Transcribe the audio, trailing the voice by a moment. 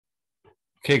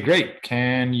Okay, great.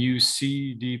 Can you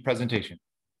see the presentation?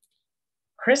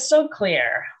 Crystal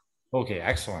clear. Okay,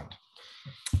 excellent.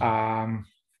 Um,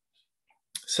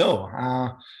 so, uh,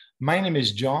 my name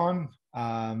is John.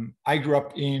 I grew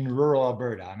up in rural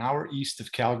Alberta, an hour east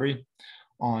of Calgary,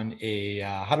 on a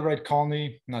Hutterite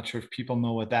colony. Not sure if people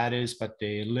know what that is, but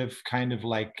they live kind of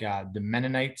like the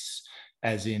Mennonites,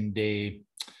 as in their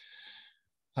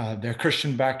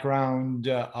Christian background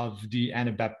of the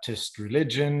Anabaptist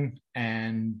religion,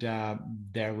 and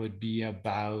there would be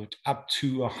about up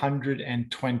to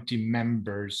 120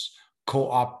 members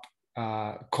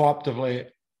cooperatively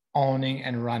owning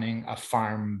and running a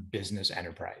farm business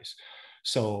enterprise.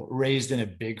 So raised in a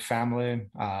big family,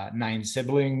 9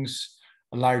 siblings,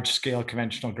 large scale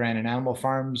conventional grain and animal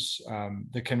farms.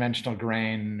 The conventional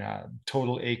grain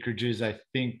total acreages, I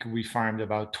think we farmed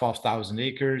about 12,000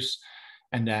 acres,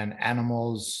 and then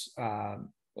animals,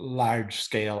 large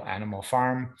scale animal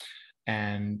farm.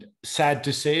 And sad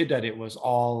to say that it was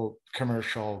all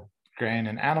commercial grain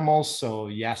and animals. So,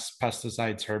 yes,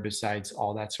 pesticides, herbicides,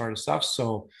 all that sort of stuff.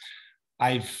 So,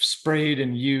 I've sprayed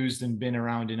and used and been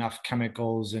around enough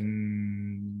chemicals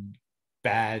and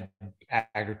bad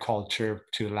agriculture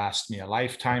to last me a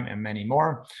lifetime and many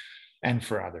more, and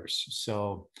for others.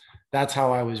 So, that's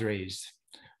how I was raised.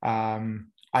 I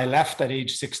left at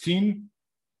age 16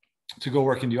 to go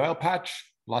work in the oil patch,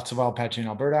 lots of oil patch in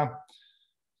Alberta,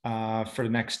 for the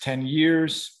next 10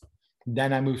 years.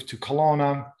 Then I moved to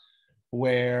Kelowna,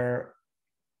 where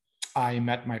I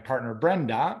met my partner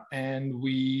Brenda, and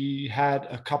we had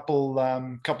a couple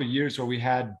years where we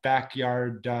had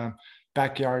backyard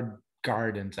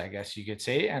gardens, I guess you could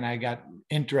say, and I got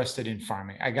interested in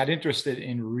farming. I got interested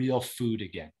in real food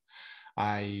again.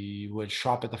 I would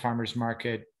shop at the farmers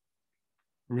market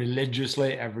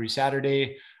religiously every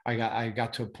Saturday. I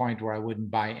got to a point where I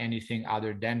wouldn't buy anything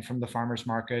other than from the farmers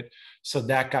market. So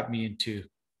that got me into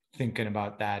thinking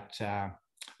about that,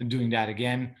 doing that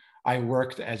again. I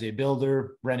worked as a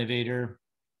builder, renovator,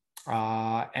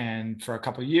 and for a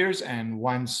couple of years. And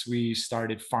once we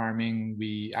started farming,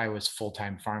 I was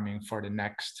full-time farming for the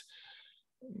next,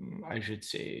 I should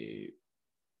say,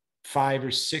 5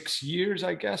 or 6 years,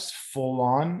 I guess, full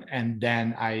on. And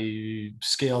then I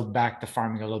scaled back the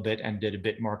farming a little bit and did a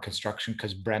bit more construction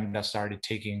because Brenda started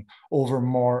taking over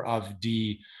more of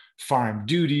the farm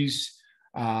duties.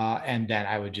 And then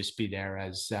I would just be there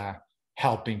as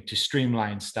helping to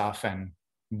streamline stuff and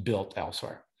build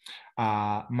elsewhere.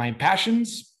 My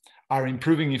passions are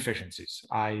improving efficiencies.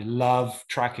 I love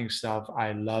tracking stuff.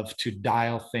 I love to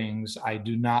dial things. I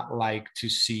do not like to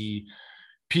see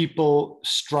people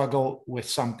struggle with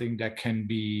something that can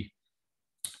be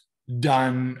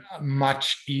done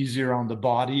much easier on the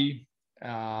body,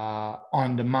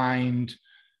 on the mind,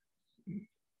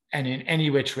 and in any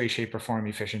which way, shape, or form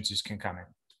efficiencies can come in.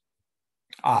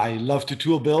 I love to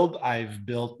tool build. I've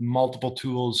built multiple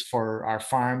tools for our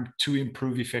farm to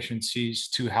improve efficiencies,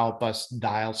 to help us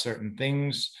dial certain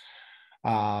things.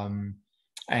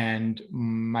 And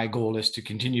my goal is to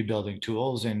continue building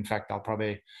tools. In fact, I'll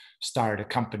probably start a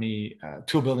company,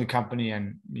 tool building company,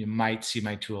 and you might see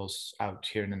my tools out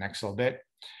here in the next little bit.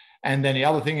 And then the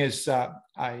other thing is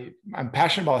I'm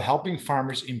passionate about helping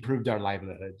farmers improve their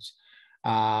livelihoods.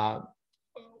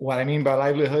 What I mean by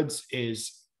livelihoods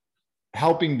is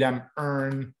helping them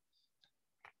earn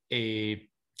a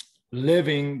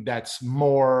living that's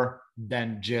more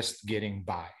than just getting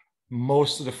by.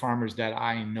 Most of the farmers that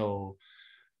I know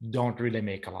don't really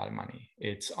make a lot of money.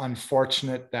 It's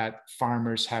unfortunate that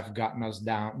farmers have gotten us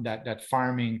down, that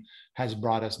farming has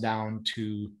brought us down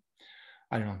to,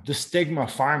 I don't know, the stigma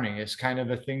of farming is kind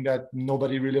of a thing that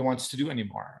nobody really wants to do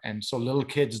anymore. And so little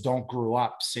kids don't grow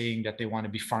up saying that they want to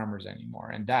be farmers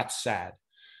anymore. And that's sad.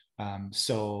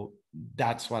 So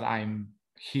that's what I'm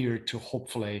here to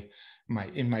hopefully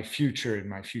in my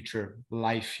future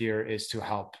life here is to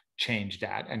help change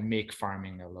that and make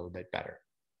farming a little bit better.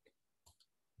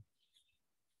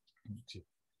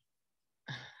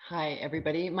 Hi,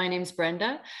 everybody. My name's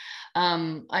Brenda.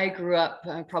 I grew up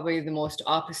probably the most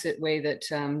opposite way that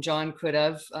John could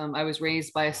have. I was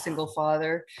raised by a single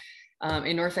father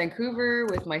in North Vancouver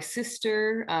with my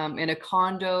sister in a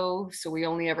condo. So we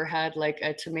only ever had like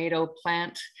a tomato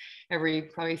plant every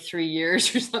probably 3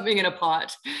 years or something in a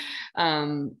pot.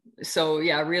 So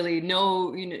yeah, really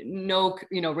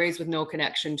raised with no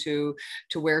connection to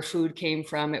where food came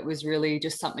from. It was really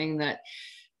just something that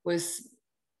was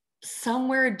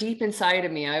somewhere deep inside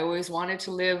of me. I always wanted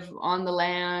to live on the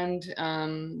land.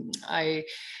 I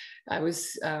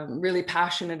was really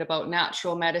passionate about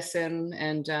natural medicine,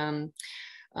 and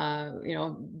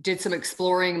did some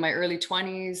exploring in my early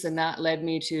 20s, and that led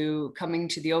me to coming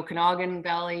to the Okanagan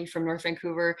Valley from North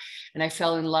Vancouver. And I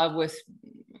fell in love with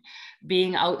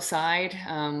being outside,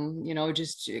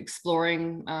 just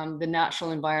exploring the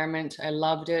natural environment. I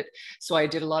loved it. So I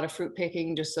did a lot of fruit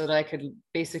picking just so that I could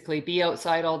basically be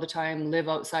outside all the time, live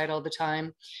outside all the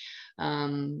time.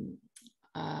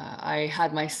 I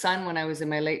had my son when I was in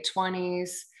my late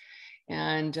 20s,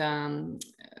 and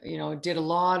did a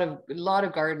lot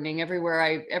of gardening everywhere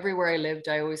I lived.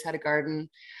 I always had a garden,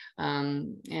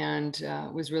 and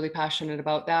was really passionate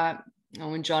about that.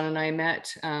 When John and I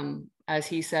met, as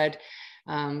he said,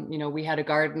 we had a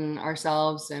garden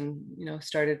ourselves, and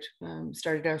started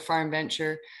our farm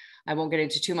venture. I won't get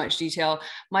into too much detail.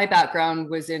 My background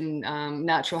was in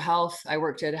natural health. I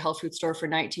worked at a health food store for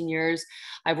 19 years.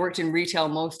 I've worked in retail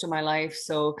most of my life.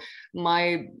 So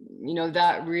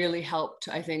that really helped,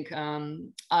 I think,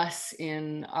 us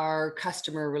in our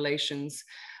customer relations,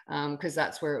 because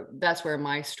that's where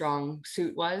my strong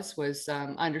suit was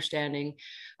understanding,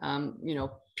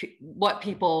 what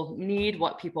people need,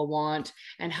 what people want,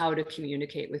 and how to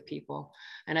communicate with people.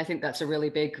 And I think that's a really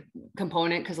big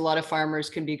component, because a lot of farmers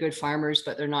can be good farmers,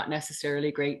 but they're not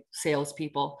necessarily great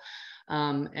salespeople.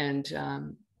 And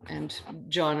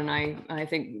John and I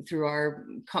think through our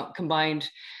combined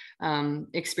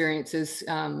experiences,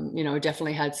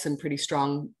 definitely had some pretty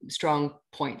strong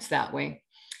points that way.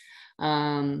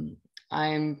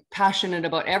 I'm passionate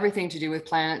about everything to do with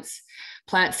plants,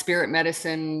 plant spirit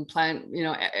medicine,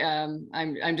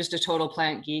 I'm just a total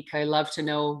plant geek. I love to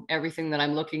know everything that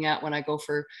I'm looking at when I go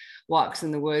for walks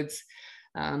in the woods.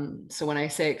 So when I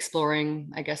say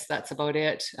exploring, I guess that's about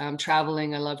it.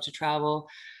 Traveling, I love to travel.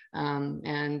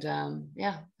 I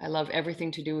love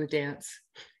everything to do with dance.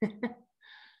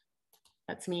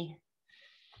 That's me.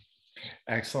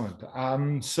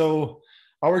 Excellent. So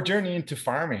our journey into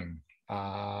farming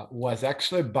was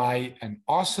actually by an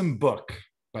awesome book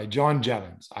by John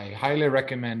Jevons. I highly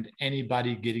recommend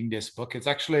anybody getting this book. It's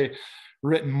actually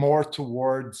written more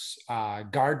towards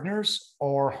gardeners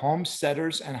or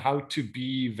homesteaders and how to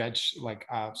be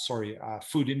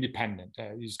food independent.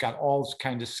 He's got all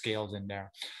kinds of scales in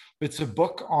there. It's a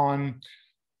book on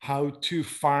how to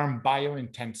farm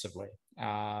biointensively.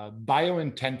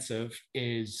 Biointensive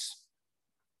is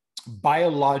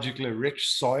biologically rich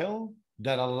soil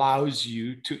that allows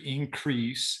you to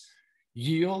increase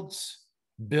yields,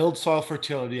 build soil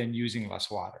fertility, and using less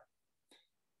water.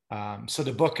 So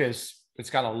the book it's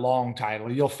got a long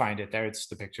title. You'll find it there. It's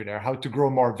the picture there. How to grow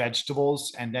more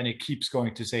vegetables. And then it keeps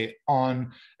going to say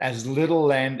on as little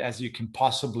land as you can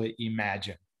possibly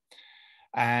imagine.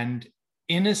 And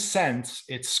in a sense,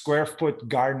 it's square foot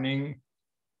gardening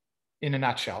in a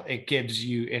nutshell.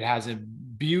 It has a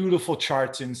beautiful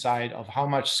charts inside of how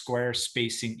much square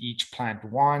spacing each plant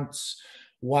wants,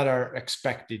 what are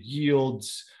expected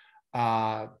yields,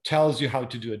 tells you how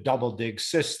to do a double dig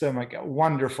system. Like a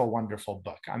wonderful, wonderful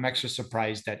book. I'm actually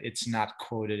surprised that it's not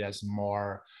quoted as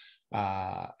more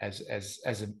as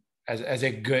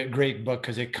a great book,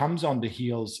 because it comes on the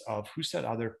heels of, who's that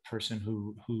other person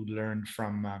who learned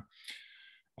from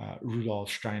Rudolf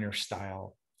Steiner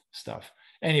style stuff.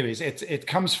 Anyways, it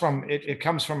comes from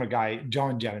a guy,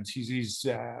 John Jevons. He's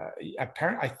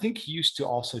apparently, I think he used to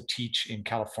also teach in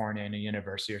California in a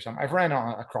university or something. I've ran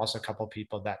across a couple of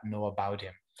people that know about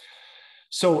him.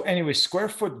 So anyway, square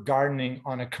foot gardening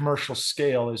on a commercial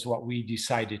scale is what we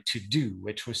decided to do,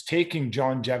 which was taking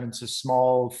John Jevons'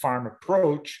 small farm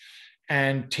approach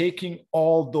and taking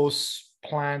all those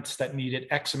plants that needed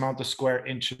X amount of square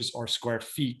inches or square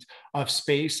feet of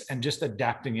space and just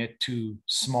adapting it to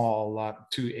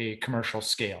to a commercial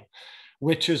scale,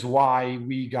 which is why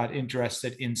we got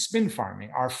interested in spin farming.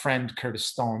 Our friend Curtis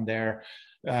Stone there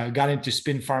got into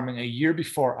spin farming a year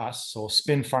before us. So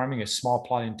spin farming is small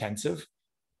plot intensive.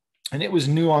 And it was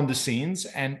new on the scenes,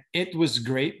 and it was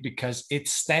great because it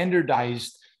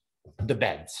standardized the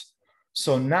beds.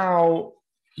 So now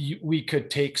we could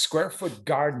take square foot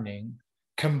gardening,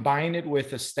 combine it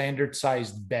with a standard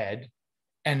sized bed,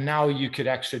 and now you could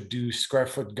actually do square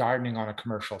foot gardening on a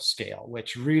commercial scale,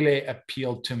 which really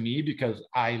appealed to me because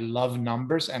I love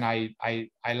numbers and I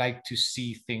like to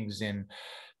see things in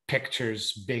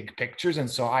pictures, big pictures. And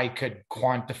so I could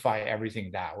quantify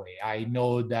everything that way. I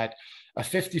know that a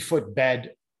 50-foot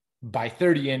bed by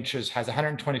 30 inches has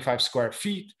 125 square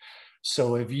feet.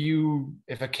 So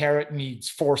if a carrot needs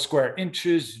 4 square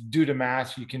inches, do the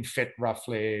math, you can fit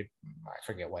roughly, I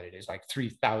forget what it is, like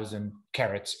 3,000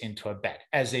 carrots into a bed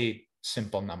as a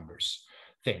simple numbers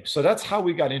thing. So that's how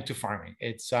we got into farming.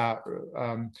 It's a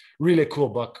really cool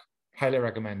book. Highly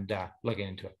recommend looking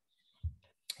into it.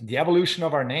 the evolution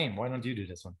of our name. Why don't you do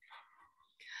this one?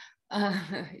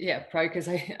 Yeah, probably because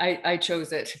I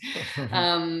chose it.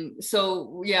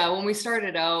 So yeah, when we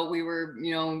started out, we were,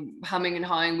 you know, humming and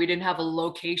hawing. We didn't have a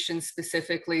location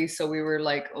specifically. So we were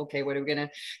like, okay, what are we going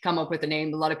to come up with a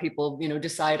name? A lot of people, you know,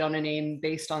 decide on a name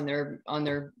based on their,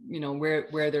 you know,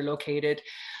 where they're located.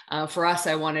 For us,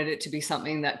 I wanted it to be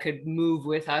something that could move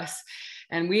with us.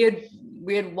 And we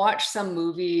had watched some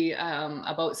movie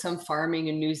about some farming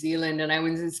in New Zealand, and I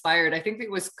was inspired. I think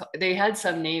they had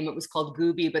some name. It was called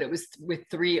Gooby, but it was with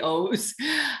 3 O's.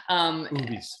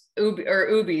 Oobies.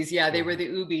 Ubies. Yeah, they were the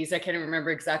Ubies. I can't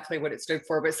remember exactly what it stood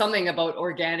for, but something about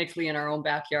organically in our own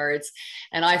backyards.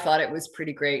 And I thought it was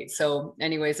pretty great. So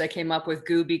anyways, I came up with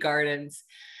Gooby Gardens.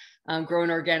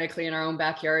 Grown organically in our own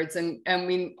backyards, and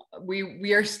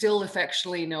we are still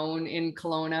affectionately known in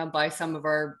Kelowna by some of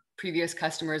our previous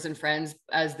customers and friends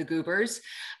as the Goobers.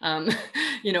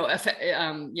 You know,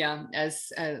 yeah,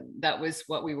 as that was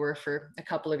what we were for a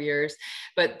couple of years.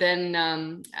 But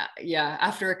then, yeah,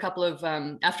 after a couple of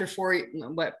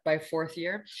by fourth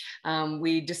year,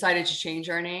 we decided to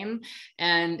change our name,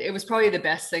 and it was probably the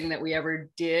best thing that we ever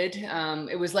did.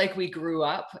 It was like we grew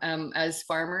up as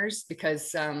farmers,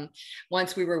 because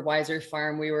once we were Wiser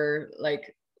Farm, we were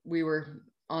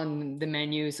on the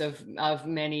menus of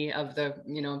many of the,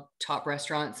 you know, top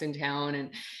restaurants in town,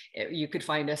 and you could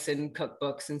find us in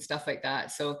cookbooks and stuff like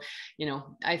that. So, you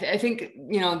know, I think,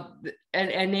 you know,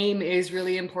 a name is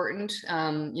really important,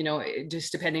 you know,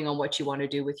 just depending on what you want to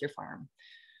do with your farm.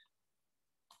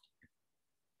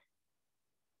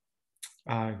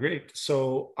 Great.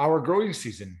 So our growing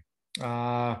season,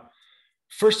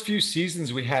 first few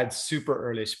seasons, we had super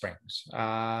early springs.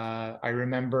 I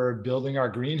remember building our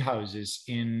greenhouses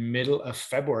in middle of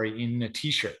February in a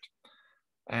t-shirt.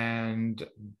 And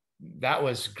that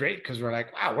was great because we're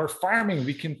like, wow, we're farming.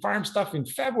 We can farm stuff in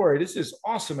February. This is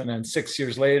awesome. And then 6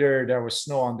 years later, there was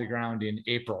snow on the ground in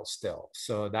April still.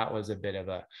 So that was a bit of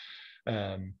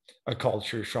a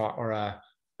culture shock, or a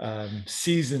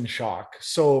season shock.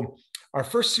 So our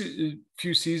first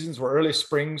few seasons were early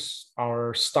springs.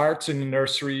 Our starts in the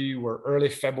nursery were early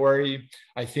February.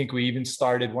 I think we even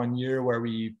started one year where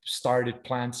we started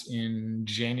plants in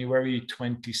January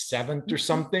 27th or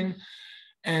something.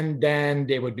 And then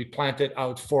they would be planted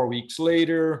out 4 weeks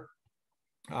later.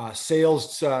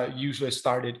 Sales usually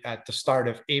started at the start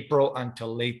of April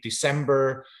until late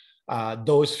December.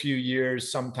 Those few years,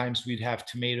 sometimes we'd have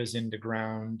tomatoes in the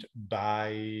ground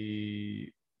by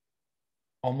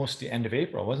almost the end of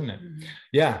April, wasn't it? Mm-hmm.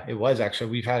 Yeah, it was actually.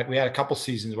 We had a couple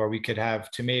seasons where we could have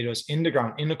tomatoes in the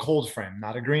ground in a cold frame,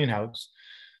 not a greenhouse,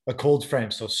 a cold frame,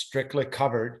 so strictly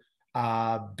covered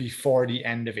before the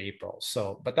end of April.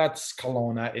 So, but that's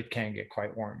Kelowna. It can get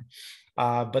quite warm.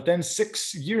 But then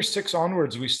year six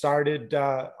onwards, we started,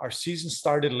 our season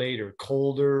started later,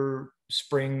 colder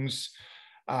springs.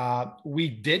 We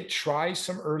did try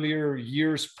some earlier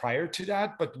years prior to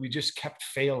that, but we just kept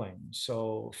failing.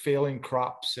 So failing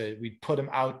crops, we'd put them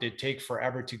out, they'd take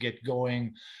forever to get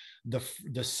going.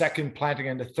 The second planting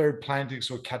and the third plantings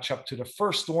would catch up to the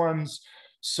first ones.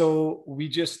 So we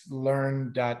just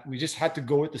learned that we just had to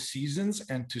go with the seasons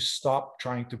and to stop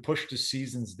trying to push the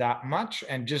seasons that much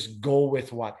and just go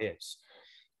with what is.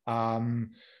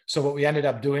 So what we ended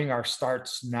up doing, our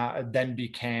starts then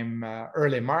became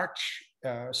early March.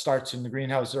 Starts in the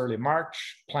greenhouse early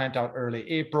March, plant out early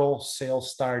April,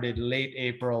 sales started late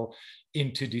April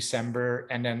into December,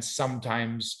 and then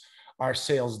sometimes our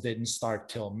sales didn't start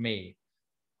till May.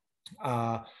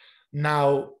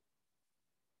 Now,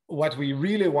 what we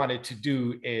really wanted to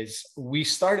do is we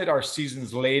started our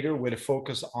seasons later with a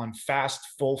focus on fast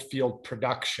full field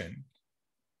production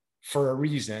for a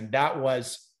reason. That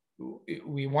was,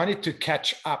 we wanted to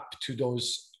catch up to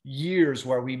those years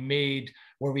where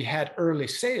we had early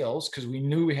sales, because we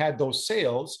knew we had those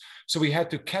sales. So we had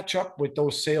to catch up with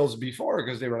those sales before,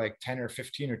 because they were like $10 or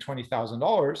 $15 or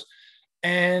 $20,000.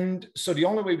 And so the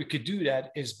only way we could do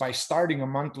that is by starting a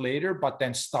month later, but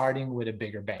then starting with a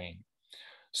bigger bang.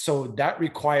 So that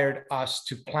required us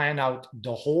to plan out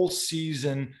the whole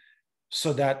season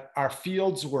so that our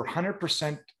fields were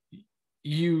 100%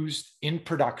 used in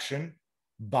production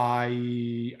by,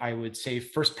 I would say,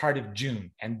 first part of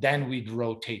June, and then we'd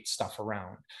rotate stuff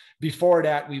around. Before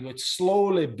that, we would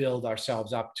slowly build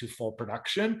ourselves up to full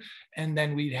production, and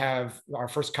then we'd have our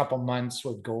first couple months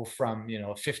would go from, you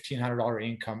know, $1,500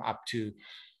 income up to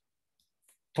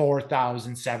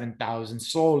 $4,000, $7,000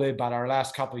 slowly. But our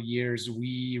last couple of years,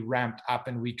 we ramped up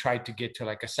and we tried to get to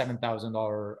like a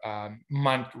 $7,000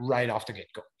 month right off the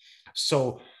get-go.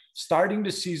 So starting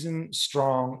the season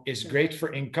strong is great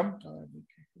for income.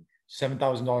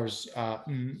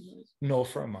 $7,000. No,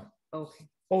 for a month. Okay.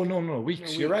 Oh, no,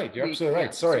 weeks. No, You're week, right. You're week, absolutely yeah,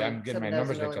 right. Sorry, I'm getting my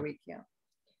numbers mixed $7,000 a up. week, yeah.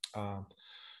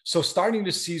 So starting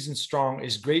the season strong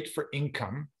is great for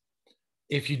income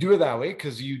if you do it that way,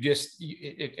 because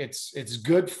it's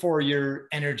good for your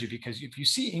energy, because if you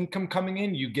see income coming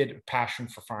in, you get a passion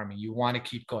for farming. You want to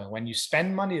keep going. When you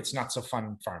spend money, it's not so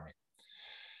fun farming.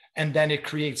 And then it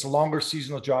creates longer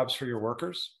seasonal jobs for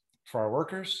our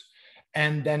workers.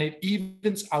 And then it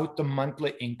evens out the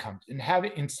monthly income, and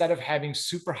instead of having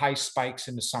super high spikes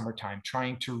in the summertime,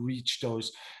 trying to reach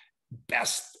those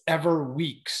best ever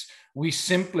weeks, we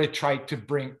simply try to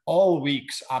bring all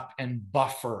weeks up and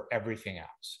buffer everything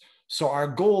else. So our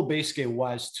goal basically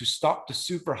was to stop the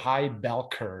super high bell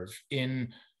curve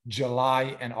in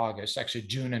July and August, actually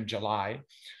June and July,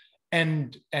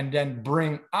 and then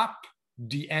bring up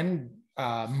the end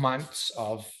months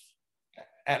of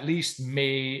at least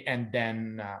May and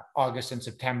then August and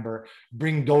September,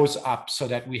 bring those up so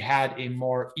that we had a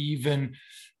more even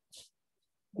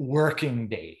working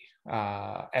day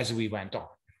as we went on.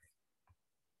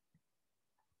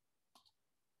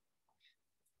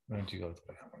 Why don't you go to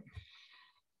that one?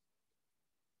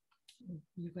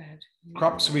 You go ahead.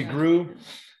 Crops we grew.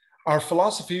 Our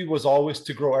philosophy was always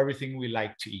to grow everything we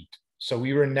like to eat. So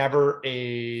we were never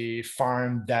a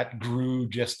farm that grew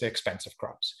just the expensive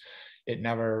crops. It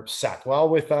never sat well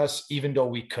with us, even though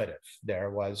we could have. There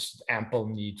was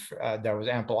ample there was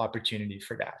ample opportunity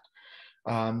for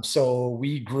that. So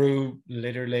we grew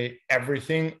literally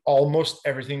everything, almost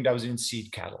everything that was in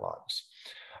seed catalogs.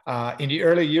 In the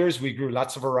early years, we grew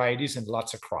lots of varieties and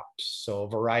lots of crops. So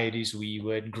varieties, we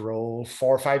would grow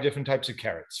 4 or 5 different types of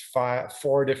carrots,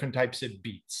 4 different types of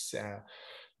beets,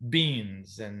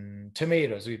 beans and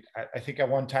tomatoes. I think at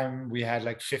one time we had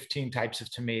like 15 types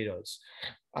of tomatoes.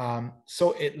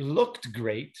 So it looked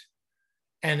great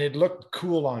and it looked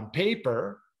cool on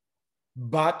paper.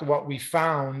 But what we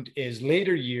found is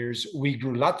later years, we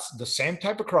grew the same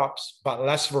type of crops, but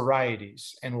less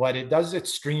varieties. And what it does, it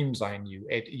streamlines you.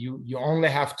 You only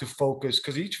have to focus,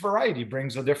 because each variety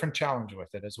brings a different challenge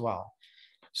with it as well.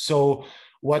 So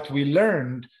what we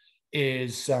learned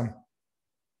is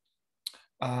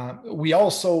we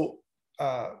also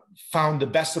found the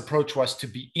best approach was to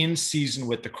be in season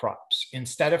with the crops.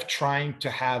 Instead of trying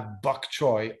to have bok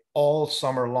choy all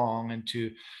summer long and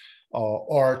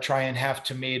or try and have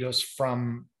tomatoes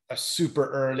from a super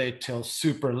early till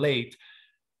super late,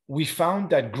 we found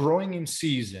that growing in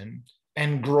season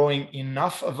and growing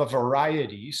enough of a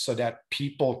variety so that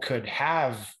people could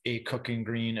have a cooking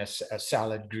green, a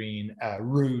salad green, a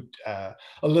root, a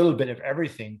little bit of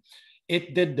everything,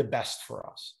 it did the best for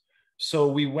us. So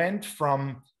we went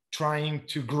from trying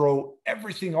to grow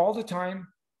everything all the time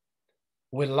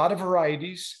with a lot of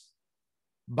varieties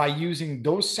by using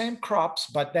those same crops,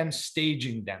 but then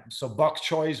staging them. So bok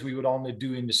choys we would only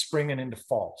do in the spring and in the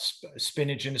fall,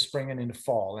 spinach in the spring and in the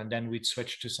fall, and then we'd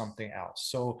switch to something else.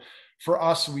 So for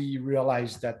us, we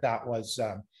realized that was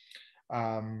a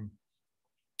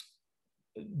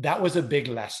big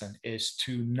lesson, is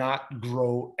to not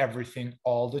grow everything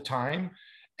all the time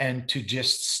and to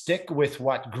just stick with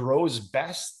what grows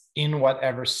best in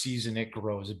whatever season it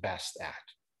grows best at.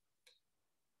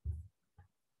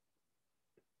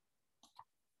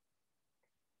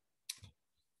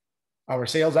 Our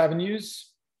sales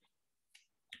avenues,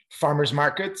 farmers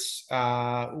markets.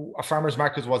 Farmers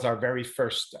markets was our very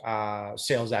first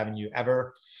sales avenue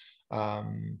ever.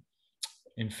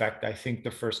 In fact, I think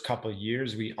the first couple of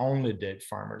years we only did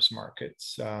farmers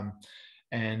markets.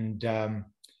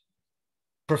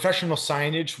 Professional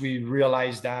signage, we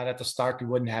realized that at the start we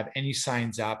wouldn't have any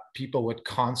signs up. People would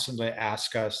constantly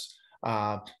ask us,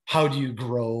 how do you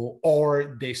grow?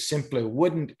 Or they simply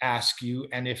wouldn't ask you.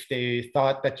 And if they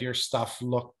thought that your stuff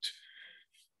looked,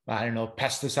 I don't know,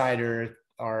 pesticide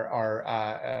or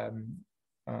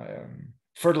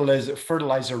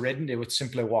fertilizer ridden, they would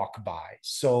simply walk by.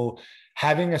 So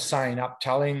having a sign up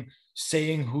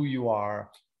saying who you are,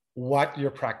 what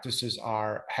your practices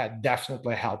are, had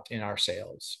definitely helped in our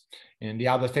sales. And the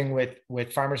other thing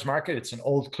with farmers market, it's an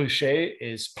old cliche,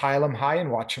 is pile them high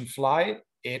and watch them fly.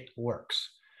 It works.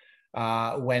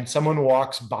 When someone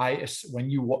walks by, when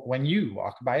you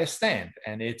walk by a stand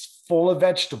and it's full of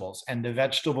vegetables and the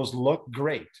vegetables look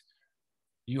great,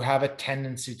 you have a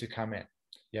tendency to come in.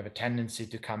 You have a tendency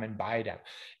to come and buy them.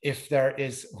 If there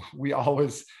is,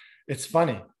 it's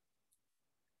funny.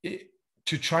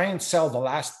 To try and sell the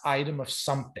last item of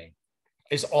something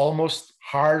is almost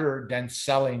harder than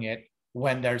selling it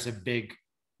when there's a big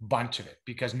bunch of it,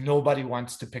 because nobody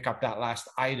wants to pick up that last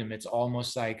item. It's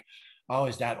almost like oh,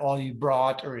 is that all you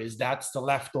brought, or is that's the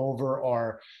leftover,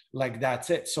 or like that's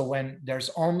it. So when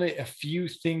there's only a few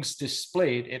things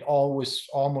displayed, it always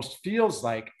almost feels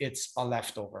like it's a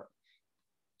leftover.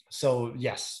 So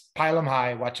yes, pile them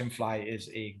high, watch them fly is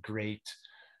a great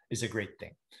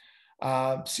thing.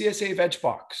 CSA veg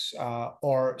box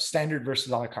or standard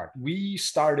versus a la carte. We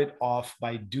started off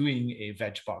by doing a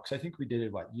veg box. I think we did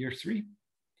it, what, year 3?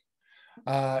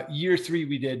 Year 3,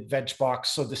 we did veg box.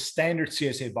 So the standard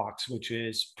CSA box, which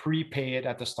is prepay it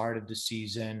at the start of the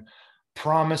season,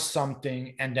 promise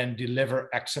something, and then deliver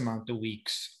X amount of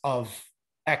weeks of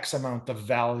X amount of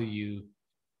value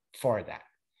for that.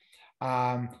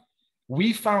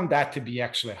 We found that to be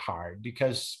actually hard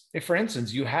because if, for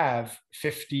instance, you have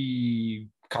 50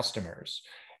 customers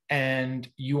and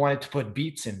you wanted to put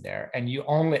beets in there and you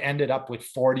only ended up with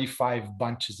 45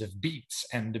 bunches of beets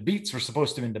and the beets were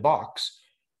supposed to be in the box,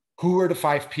 who are the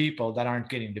 5 people that aren't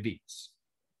getting the beets,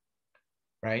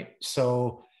 right?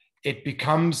 So it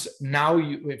becomes now,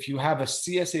 if you have a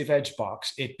CSA veg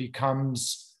box, it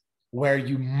becomes where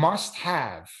you must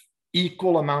have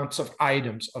equal amounts of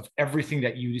items of everything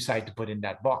that you decide to put in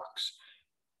that box.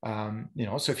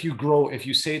 So if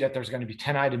you say that there's going to be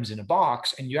 10 items in a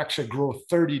box and you actually grow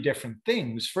 30 different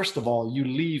things, first of all, you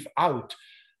leave out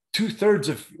 2/3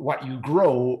 of what you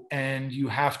grow, and you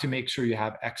have to make sure you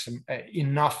have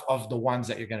enough of the ones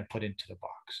that you're going to put into the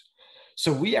box.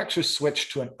 So we actually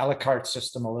switched to an a la carte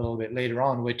system a little bit later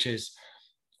on, which is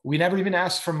we never even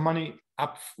asked for money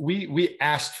up. We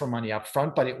asked for money up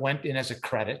front, but it went in as a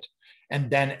credit. And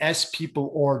then as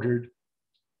people ordered,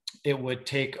 it would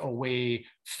take away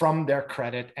from their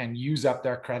credit and use up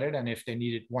their credit. And if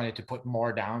they wanted to put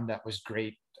more down, that was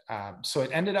great. So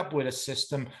it ended up with a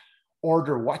system,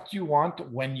 order what you want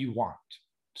when you want.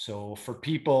 So for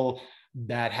people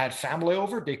that had family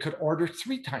over, they could order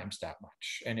 3 times that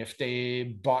much. And if they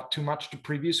bought too much the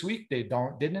previous week, they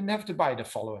didn't have to buy the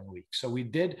following week. So we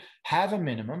did have a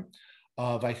minimum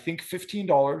of, I think,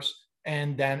 $15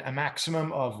 and then a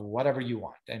maximum of whatever you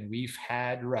want. And we've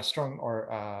had restaurant or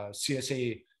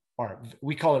CSA, or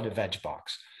we call it a veg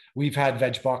box. We've had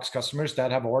veg box customers that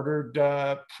have ordered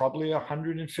probably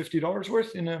 $150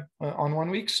 worth on 1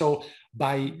 week. So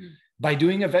by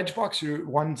doing a veg box,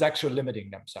 one's actually limiting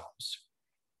themselves.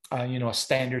 A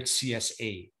standard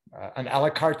CSA, an a la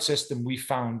carte system, we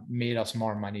found made us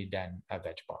more money than a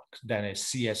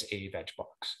CSA veg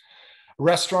box.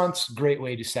 Restaurants, great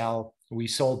way to sell. We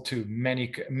sold to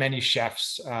many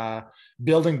chefs.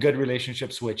 Building good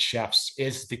relationships with chefs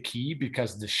is the key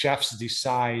because the chefs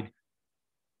decide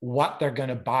what they're going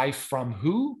to buy from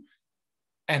who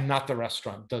and not the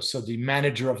restaurant. So the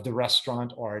manager of the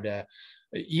restaurant or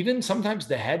even sometimes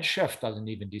the head chef doesn't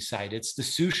even decide. It's the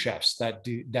sous chefs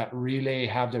that really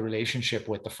have the relationship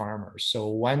with the farmers. So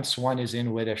once one is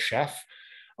in with a chef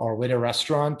or with a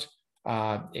restaurant,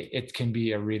 it can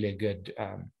be a really good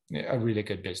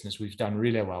business. We've done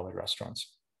really well with restaurants.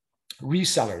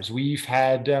 Resellers, we've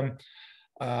had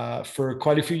for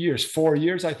quite a few years, 4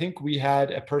 years, I think, we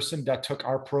had a person that took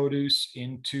our produce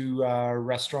into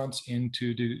restaurants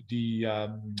into the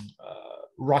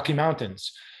Rocky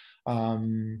Mountains,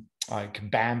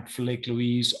 like Banff, Lake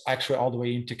Louise, actually all the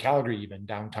way into Calgary, even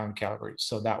downtown Calgary.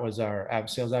 So that was our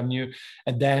sales avenue.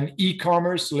 And then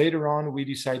e-commerce, later on, we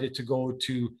decided to go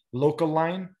to Local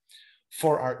Line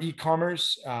for our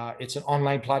e-commerce. It's an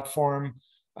online platform.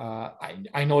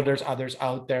 I know there's others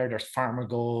out there. There's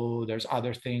Farmago, there's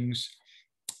other things,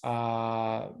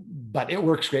 but it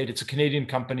works great. It's a Canadian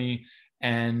company,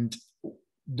 and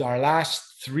our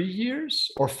last 3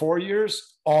 years or 4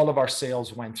 years, all of our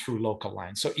sales went through Local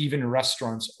Line. So even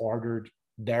restaurants ordered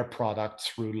their product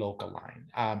through Local Line.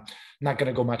 I'm not going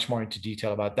to go much more into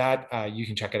detail about that. You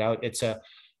can check it out. It's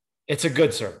a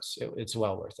good service. It's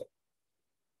well worth it.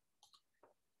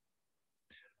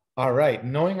 All right,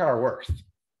 knowing our worth.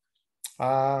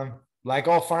 Like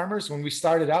all farmers, when we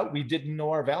started out, we didn't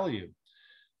know our value.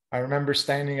 I remember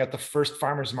standing at the first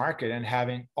farmers market and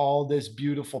having all this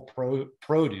beautiful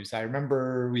produce. I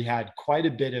remember we had quite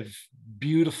a bit of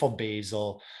beautiful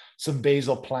basil, some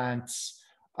basil plants.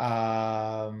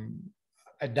 That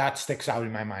sticks out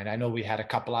in my mind. I know we had a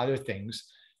couple other things,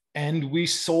 and we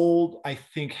sold, I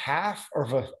think, half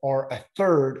or a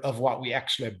third of what we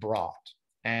actually brought.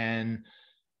 And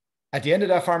at the end of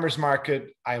that farmer's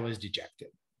market, I was dejected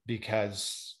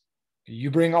because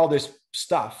you bring all this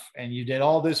stuff and you did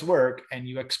all this work and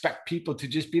you expect people to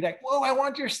just be like, whoa, I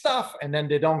want your stuff. And then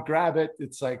they don't grab it.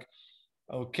 It's like,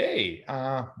 okay,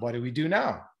 what do we do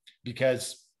now?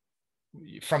 Because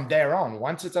from there on,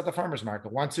 once it's at the farmer's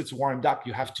market, once it's warmed up,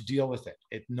 you have to deal with it.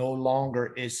 It no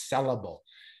longer is sellable.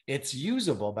 it's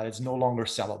usable, but it's no longer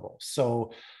sellable.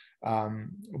 So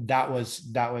that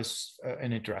was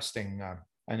an interesting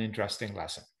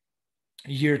lesson.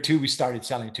 Year 2, we started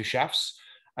selling to chefs.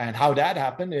 And how that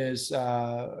happened is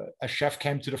a chef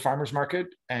came to the farmer's market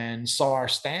and saw our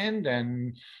stand,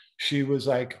 and she was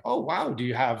like, "Oh, wow, do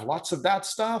you have lots of that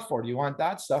stuff, or do you want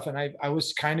that stuff?" And I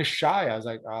was kind of shy. I was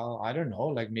like, "Oh, I don't know,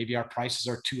 like maybe our prices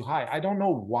are too high." I don't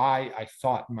know why I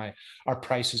thought our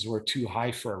prices were too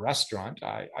high for a restaurant.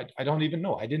 I don't even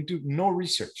know. I didn't do no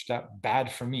research. That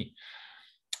bad for me.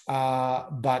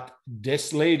 But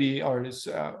this lady, or this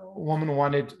woman,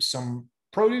 wanted some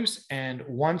produce, and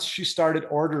once she started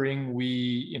ordering,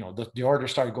 the order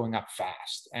started going up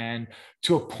fast, and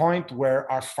to a point where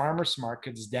our farmers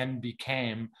markets then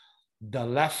became the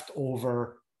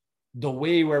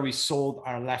way where we sold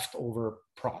our leftover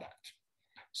product.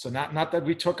 So not that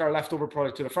we took our leftover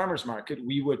product to the farmers market,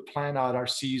 we would plan out our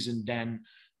season then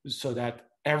so that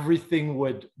everything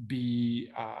would be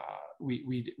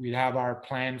we'd have our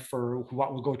plan for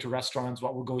what will go to restaurants,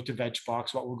 what will go to veg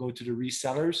box, what will go to the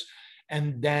resellers,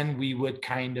 and then we would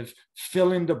kind of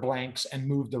fill in the blanks and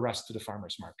move the rest to the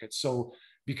farmers market. So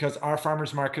because our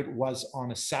farmers market was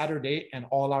on a Saturday and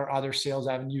all our other sales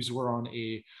avenues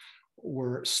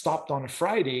were stopped on a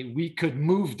Friday, we could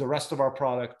move the rest of our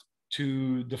product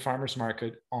to the farmers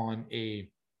market on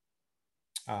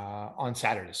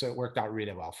Saturday. So it worked out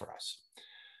really well for us.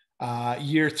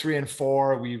 Year 3 and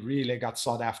 4, we really got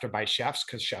sought after by chefs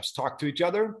because chefs talk to each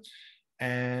other.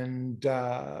 And,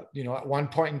 at one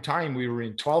point in time, we were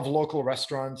in 12 local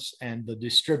restaurants, and the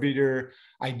distributor,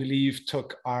 I believe,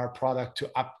 took our product to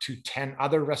up to 10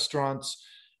 other restaurants.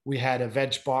 We had a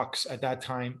veg box at that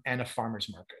time and a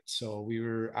farmer's market. So we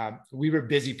were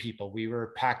busy people. We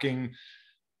were packing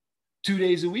 2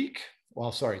 days a week.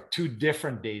 Well, sorry, 2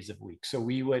 different days of week. So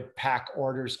we would pack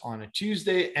orders on a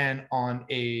Tuesday and on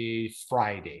a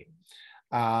Friday.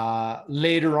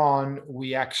 Later on,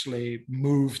 we actually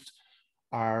moved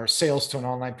our sales to an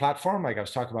online platform, like I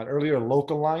was talking about earlier,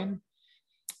 local line.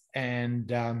 And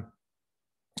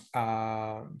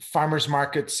farmers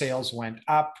market sales went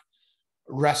up.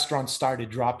 Restaurants started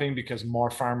dropping because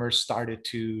more farmers started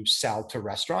to sell to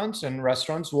restaurants, and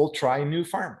restaurants will try new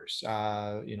farmers.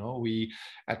 At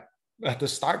the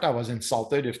start, I was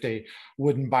insulted if they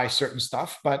wouldn't buy certain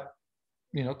stuff, but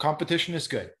competition is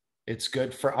good. It's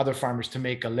good for other farmers to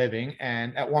make a living.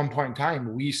 And at one point in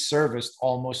time, we serviced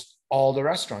almost all the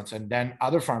restaurants, and then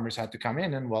other farmers had to come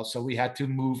in, and so we had to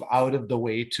move out of the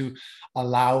way to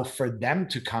allow for them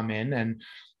to come in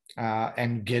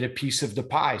and get a piece of the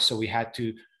pie. So we had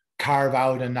to carve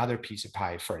out another piece of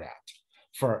pie for that,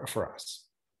 for us.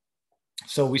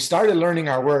 So we started learning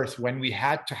our worth when we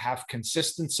had to have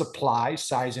consistent supply,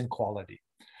 size, and quality.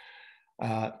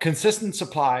 Consistent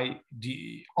supply,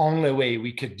 the only way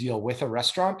we could deal with a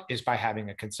restaurant is by having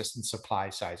a consistent supply,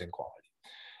 size, and quality.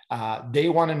 They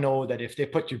want to know that if they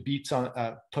put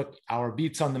our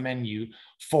beets on the menu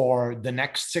for the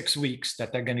next 6 weeks,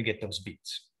 that they're going to get those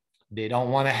beets. They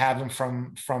don't want to have them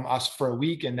from us for a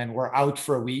week and then we're out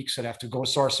for a week, so they have to go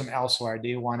source them elsewhere.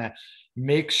 They want to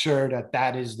make sure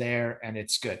that is there and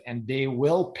it's good, and they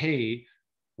will pay.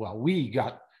 Well, we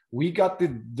got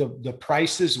the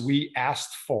prices we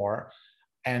asked for,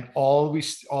 and all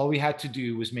we had to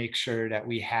do was make sure that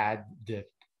we had the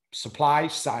supply,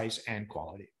 size, and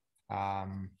quality. How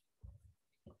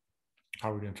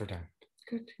are we doing for time?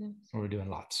 Good. Yeah. We're doing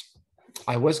lots.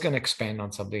 I was going to expand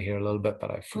on something here a little bit,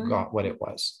 but I forgot what it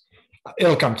was.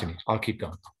 It'll come to me. I'll keep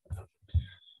going.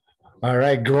 All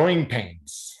right, growing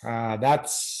pains.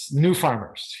 That's new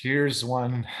farmers. Here's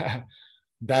one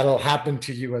that'll happen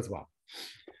to you as well.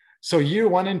 So year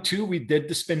 1 and 2, we did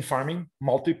the spin farming,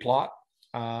 multi-plot.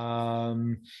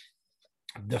 The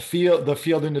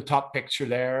field in the top picture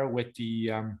there with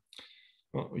the,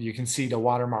 you can see the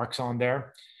watermarks on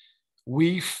there.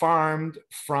 We farmed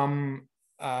from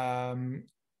the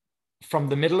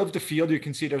middle of the field. You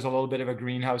can see there's a little bit of a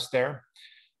greenhouse there,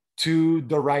 to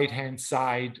the right-hand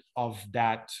side of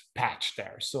that patch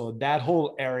there. So that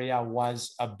whole area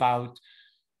was about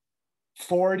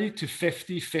 40 to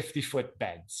 50-foot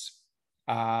beds.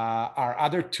 Our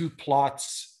other 2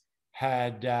 plots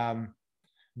had,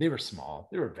 they were small.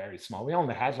 They were very small. We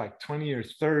only had like 20 or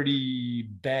 30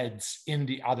 beds in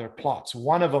the other plots.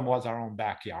 One of them was our own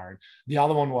backyard. The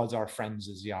other one was our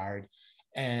friend's yard.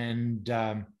 And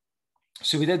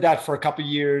so we did that for a couple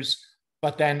of years,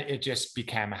 but then it just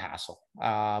became a hassle.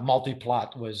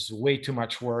 Multi-plot was way too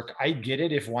much work. I get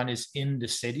it if one is in the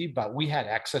city, but we had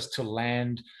access to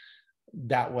land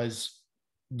that was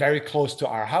very close to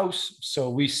our house. So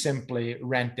we simply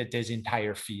rented this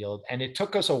entire field, and it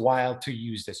took us a while to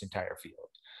use this entire field.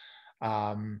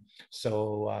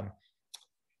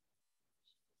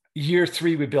 Year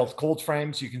 3, we built cold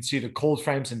frames. You can see the cold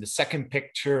frames in the second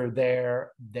picture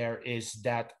there. There is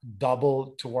that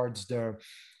double towards the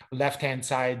left-hand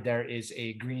side. There is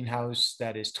a greenhouse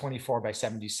that is 24 by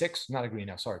 76, not a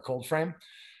greenhouse, sorry, cold frame.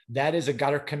 That is a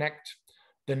gutter connect.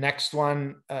 The next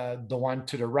one, the one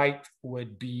to the right,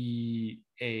 would be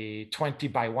a 20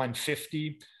 by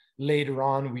 150. Later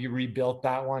on, we rebuilt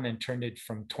that one and turned it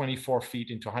from 24 feet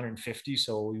into 150.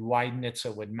 So we widened it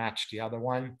so it would match the other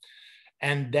one.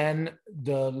 And then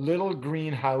the little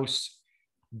greenhouse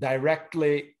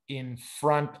directly in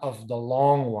front of the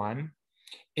long one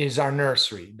is our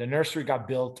nursery. The nursery got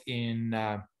built in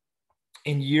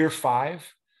year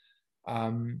 5.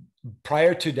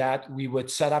 Prior to that, we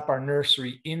would set up our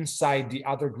nursery inside the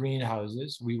other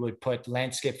greenhouses. We would put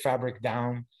landscape fabric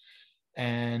down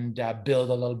and build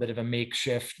a little bit of a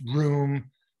makeshift room,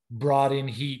 brought in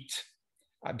heat.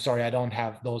 I'm sorry, I don't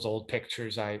have those old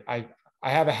pictures. I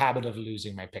have a habit of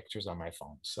losing my pictures on my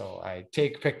phone. So I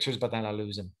take pictures, but then I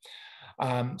lose them.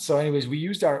 So anyways, we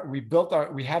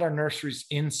had our nurseries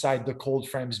inside the cold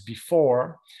frames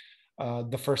before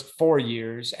the first 4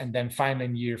 years. And then finally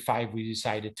in year 5, we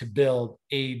decided to build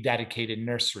a dedicated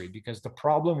nursery, because the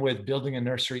problem with building a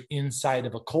nursery inside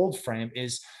of a cold frame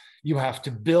is you have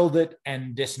to build it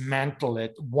and dismantle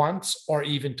it once or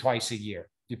even twice a year,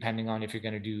 depending on if you're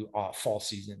going to do fall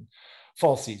season.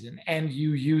 And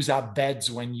you use up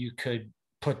beds when you could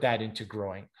put that into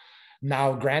growing.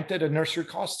 Now, granted, a nursery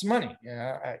costs money.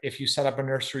 If you set up a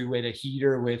nursery with a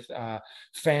heater, with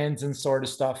fans and sort of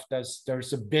stuff,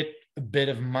 there's a bit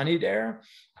of money there.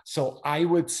 So I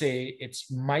would say it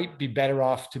might be better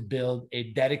off to build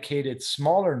a dedicated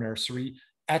smaller nursery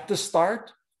at the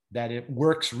start, that it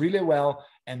works really well,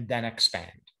 and then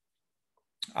expand.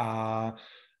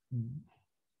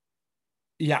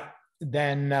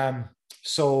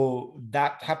 So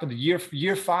that happened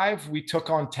year 5. We took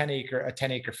on a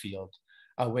 10-acre field,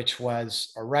 which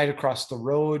was right across the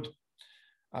road.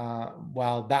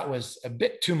 Well, that was a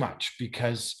bit too much,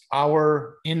 because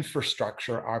our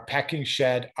infrastructure, our packing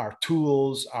shed, our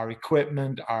tools, our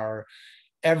equipment, our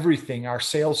everything, our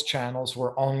sales channels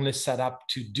were only set up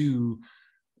to do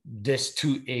this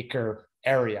 2-acre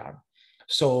area.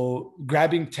 So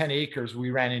grabbing 10 acres,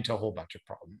 we ran into a whole bunch of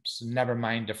problems. Never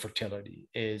mind the fertility.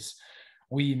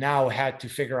 We now had to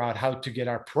figure out how to get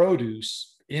our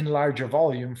produce in larger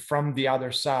volume from the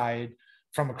other side,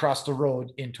 from across the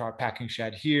road, into our packing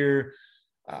shed here.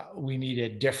 We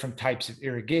needed different types of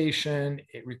irrigation.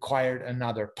 It required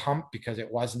another pump because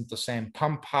it wasn't the same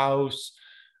pump house.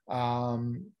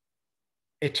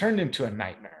 It turned into a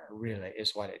nightmare, really,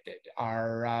 is what it did.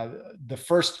 The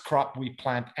first crop we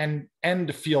plant, and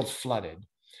the field flooded.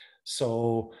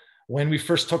 So when we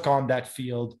first took on that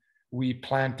field, we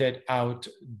planted out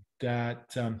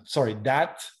that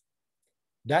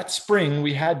spring,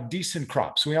 we had decent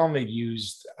crops. We only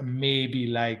used maybe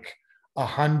like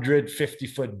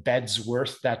 150-foot beds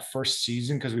worth that first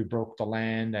season, because we broke the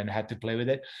land and had to play with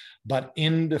it. But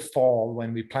in the fall,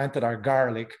 when we planted our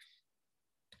garlic,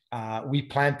 we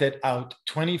planted out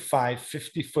 25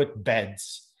 50-foot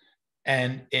beds,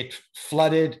 and it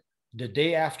flooded the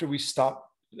day after we stopped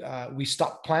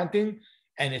planting,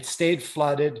 and it stayed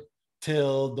flooded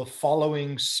till the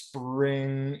following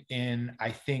spring in, I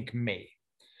think, May.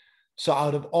 So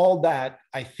out of all that,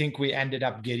 I think we ended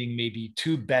up getting maybe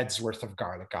 2 beds worth of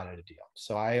garlic out of the deal.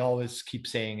 So I always keep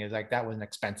saying is like, that was an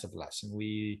expensive lesson.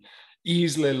 We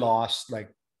easily lost like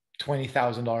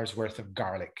 $20,000 worth of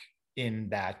garlic in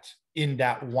that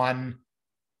one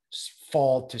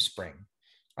fall to spring.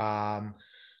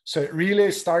 So it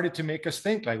really started to make us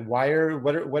think, like, what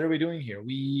are we doing here?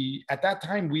 At that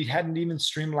time, we hadn't even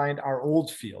streamlined our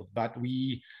old field, but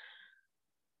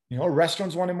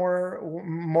restaurants wanted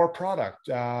more product.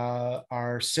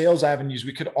 Our sales avenues,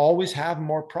 we could always have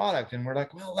more product. And we're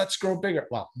like, well, let's grow bigger.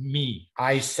 Well,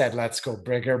 I said, let's go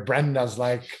bigger. Brenda's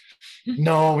like,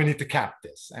 no, we need to cap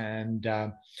this. And,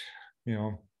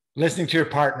 listening to your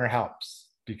partner helps,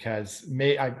 because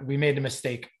we made the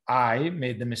mistake. I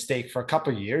made the mistake for a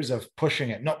couple of years of pushing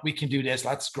it. No, we can do this.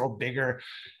 Let's grow bigger.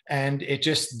 And it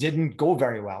just didn't go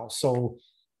very well. So,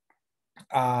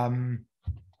 we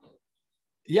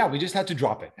just had to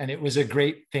drop it. And it was a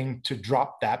great thing to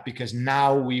drop that, because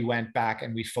now we went back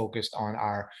and we focused on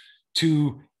our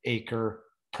 2-acre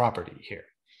property here.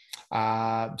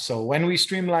 So when we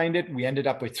streamlined it, we ended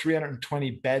up with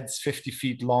 320 beds, 50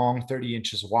 feet long, 30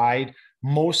 inches wide,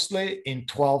 mostly in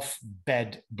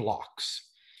 12-bed blocks.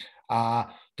 The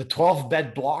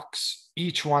 12-bed blocks,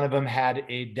 each one of them had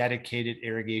a dedicated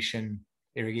irrigation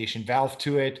valve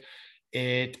to it.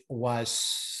 It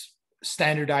was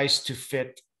standardized to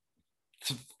fit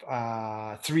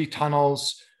 3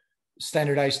 tunnels,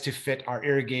 standardized to fit our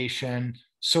irrigation.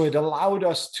 So it allowed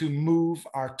us to move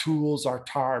our tools, our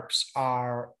tarps,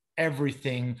 our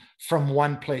everything from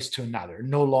one place to another.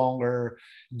 No longer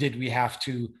did we have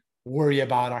to worry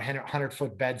about our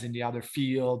 100-foot beds in the other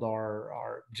field,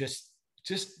 or just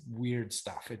weird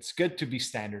stuff. It's good to be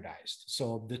standardized.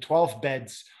 So the 12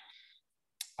 beds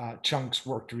chunks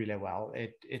worked really well.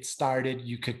 It started,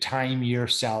 you could time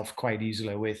yourself quite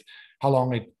easily with how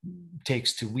long it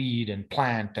takes to weed and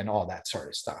plant and all that sort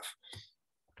of stuff.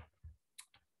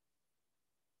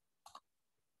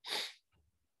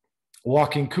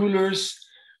 Walk-in coolers.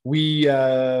 We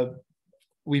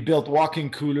built walk-in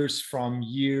coolers from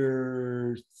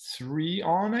year 3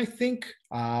 on, I think.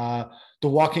 The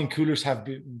walk-in coolers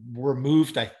were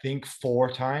moved, I think,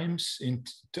 4 times in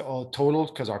total,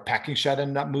 because our packing shed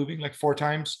ended up moving like 4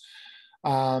 times.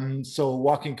 So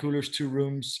walk-in coolers, 2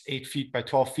 rooms, 8 feet by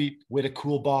 12 feet with a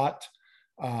cool bot.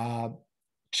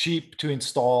 Cheap to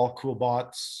install cool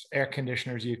bots. Air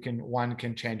conditioners, one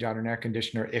can change out an air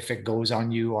conditioner if it goes on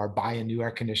you, or buy a new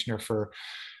air conditioner for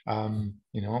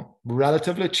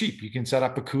relatively cheap. You can set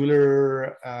up a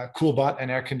cooler, cool bot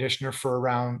and air conditioner for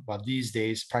around, well, these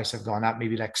days prices have gone up,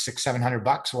 maybe like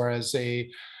 $600-700, whereas a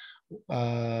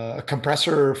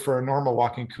compressor for a normal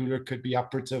walk-in cooler could be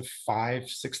upwards of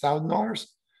 $5,000-6,000.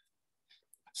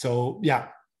 So yeah,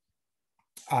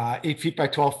 8 feet by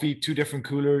 12 feet, 2 different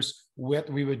coolers. What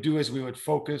we would do is we would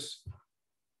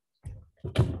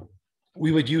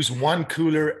use one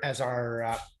cooler as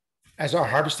our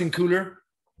harvesting cooler.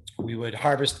 We would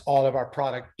harvest all of our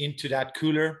product into that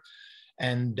cooler,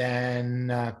 and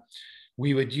then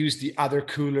we would use the other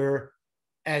cooler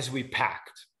as we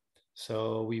packed.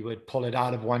 So we would pull it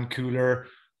out of one cooler,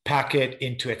 pack it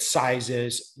into its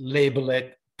sizes, label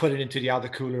it, put it into the other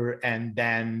cooler, and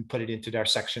then put it into their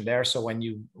section there. So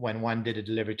when one did a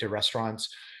delivery to restaurants,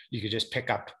 you could just pick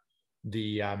up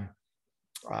the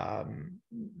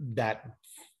that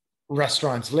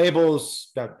restaurant's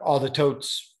labels, that all the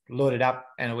totes, load it up,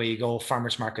 and away you go.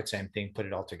 Farmers market, same thing, put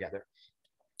it all together.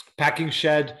 Packing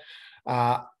shed.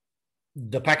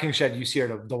 The packing shed you see,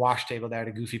 or the wash table there,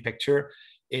 the goofy picture,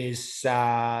 is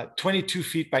 22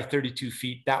 feet by 32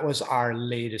 feet. That was our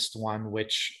latest one,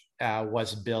 which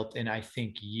was built in, I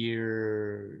think,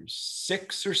 year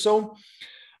 6 or so.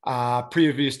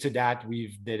 Previous to that,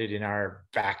 we've did it in our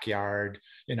backyard,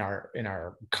 in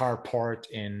our carport,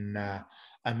 in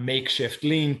a makeshift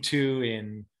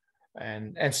lean-to,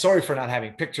 and sorry for not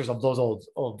having pictures of those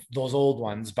old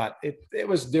ones, but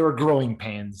they were growing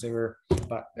pains.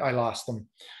 But I lost them.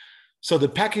 So the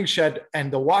packing shed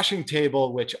and the washing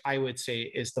table, which I would say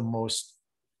is the most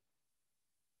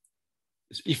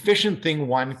efficient thing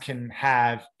one can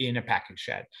have in a packing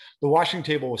shed. The washing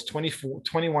table was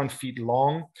 21 feet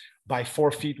long by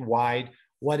 4 feet wide.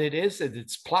 What it is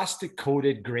it's plastic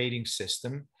coated grading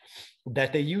system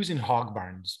that they use in hog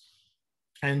barns.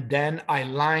 And then I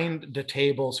lined the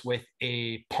tables with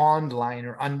a pond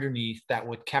liner underneath that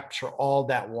would capture all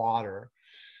that water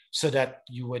so that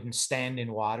you wouldn't stand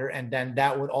in water. And then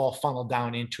that would all funnel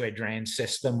down into a drain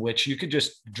system, which you could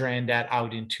just drain that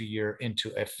out into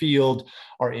a field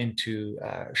or into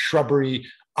shrubbery.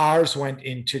 Ours went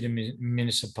into the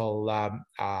municipal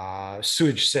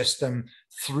sewage system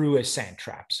through a sand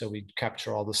trap. So we'd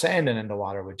capture all the sand and then the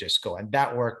water would just go. And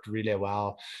that worked really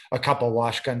well. A couple of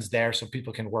wash guns there so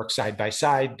people can work side by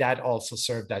side. That also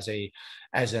served as a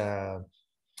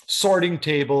sorting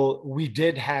table. We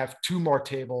did have 2 more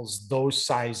tables, those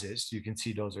sizes. You can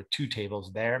see those are 2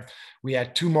 tables there. We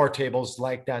had 2 more tables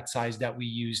like that size that we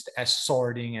used as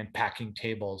sorting and packing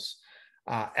tables,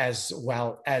 as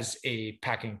well as a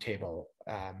packing table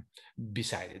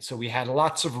beside it. So we had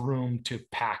lots of room to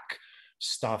pack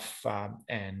stuff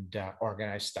and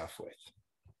organize stuff with.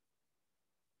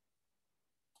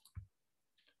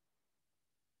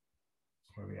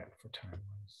 Where are we at for time?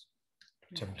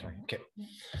 7:20. Okay.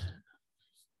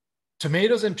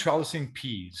 Tomatoes and trellising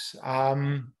peas.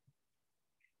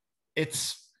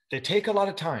 They take a lot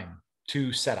of time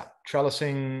to set up.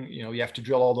 Trellising, you have to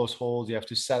drill all those holes. You have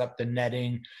to set up the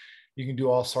netting. You can do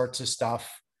all sorts of stuff.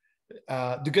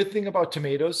 The good thing about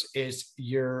tomatoes is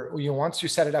once you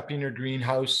set it up in your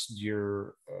greenhouse,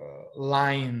 your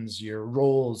lines, your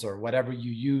rolls, or whatever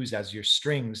you use as your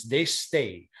strings, they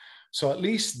stay. So at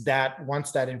least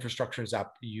once that infrastructure is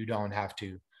up, you don't have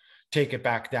to take it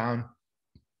back down.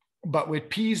 But with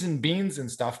peas and beans and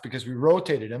stuff, because we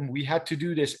rotated them, we had to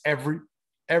do this every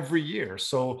year.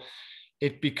 So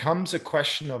it becomes a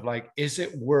question of like, is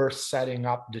it worth setting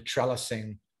up the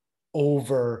trellising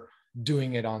over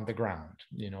doing it on the ground?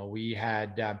 We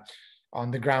had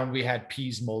On the ground, we had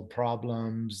peas mold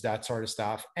problems, that sort of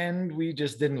stuff. And we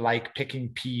just didn't like picking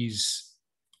peas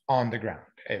on the ground.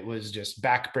 It was just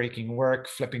backbreaking work,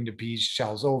 flipping the peas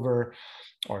shells over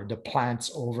or the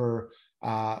plants over.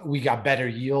 We got better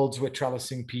yields with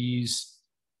trellising peas.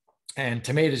 And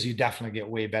tomatoes, you definitely get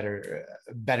way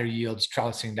better yields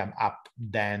trellising them up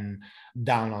than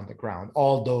down on the ground.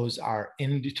 All those are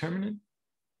indeterminate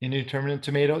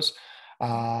tomatoes.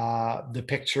 The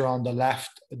picture on the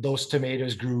left, those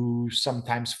tomatoes grew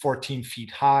sometimes 14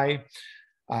 feet high.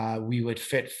 We would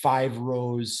fit 5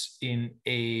 rows in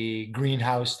a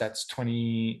greenhouse that's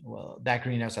 20, well, that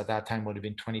greenhouse at that time would have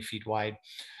been 20 feet wide.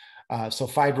 So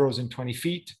 5 rows in 20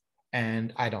 feet.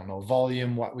 And I don't know,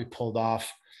 volume, what we pulled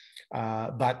off.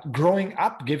 But growing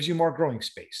up gives you more growing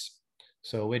space.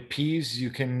 So with peas, you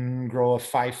can grow a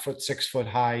 5 foot, 6 foot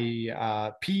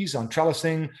high peas on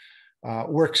trellising.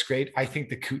 Works great. I think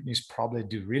the Kootenays probably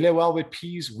do really well with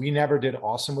peas. We never did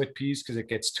awesome with peas because it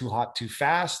gets too hot too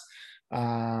fast.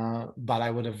 But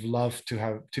I would have loved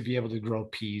to be able to grow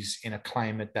peas in a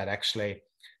climate that actually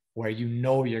where you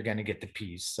know you're going to get the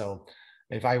peas. So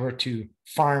if I were to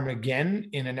farm again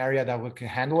in an area that would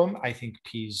handle them, I think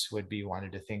peas would be one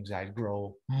of the things I'd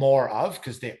grow more of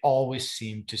because they always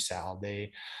seem to sell. There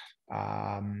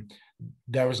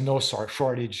was no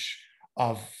shortage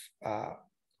of,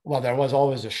 well, there was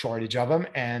always a shortage of them,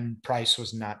 and price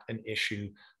was not an issue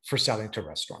for selling to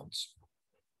restaurants.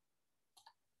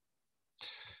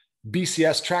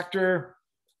 BCS tractor,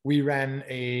 we ran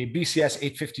a BCS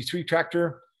 853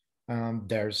 tractor.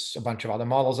 There's a bunch of other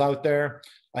models out there.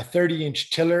 A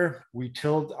 30-inch tiller. We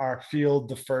tilled our field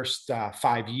the first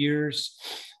 5 years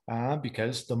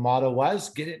because the motto was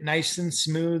get it nice and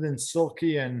smooth and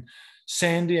silky and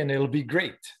sandy and it'll be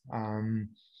great.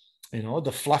 You know,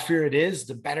 the fluffier it is,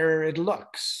 the better it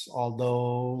looks.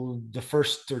 Although the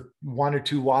first 1 or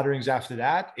 2 waterings after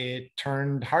that, it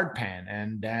turned hard pan.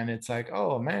 And then it's like,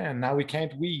 oh man, now we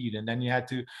can't weed. And then you had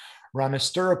to run a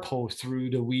stirrup hoe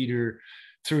through the weeder,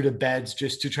 through the beds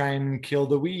just to try and kill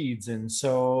the weeds. And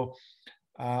so,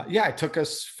 yeah, it took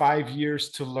us 5 years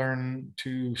to learn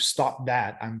to stop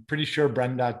that. I'm pretty sure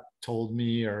Brenda told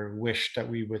me or wished that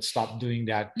we would stop doing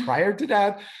that prior to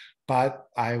that, but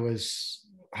I was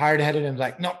hard-headed and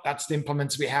like, nope, that's the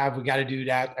implements we have. We got to do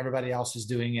that. Everybody else is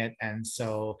doing it. And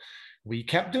so we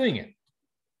kept doing it.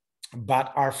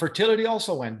 But our fertility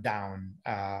also went down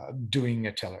doing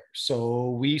a tiller.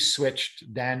 So we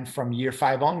switched then from year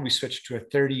 5 on, we switched to a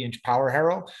 30-inch power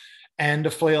harrow and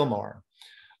a flail mower.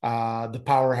 The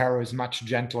power harrow is much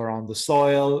gentler on the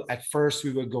soil. At first,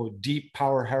 we would go deep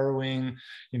power harrowing,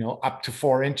 you know, up to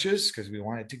 4 inches because we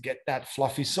wanted to get that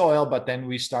fluffy soil. But then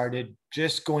we started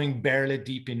just going barely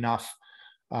deep enough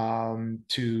to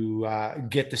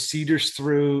get the seeders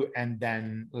through, and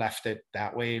then left it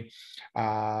that way.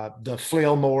 The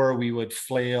flail mower, we would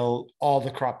flail all the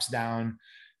crops down.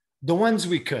 The ones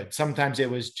we could. Sometimes it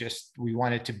was just we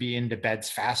wanted to be in the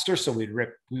beds faster, so we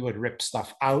would rip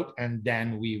stuff out, and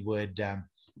then we would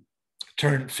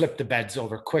flip the beds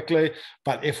over quickly.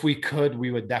 But if we could,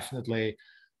 we would definitely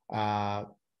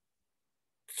flail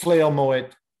mow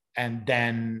it and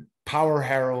then power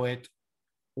harrow it,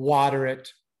 water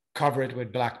it, cover it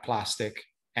with black plastic,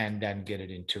 and then get it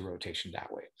into rotation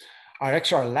that way.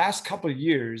 Our last couple of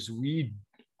years, we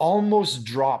almost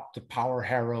dropped the power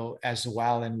harrow as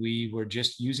well, and we were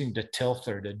just using the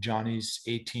tilther, the Johnny's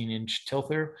 18-inch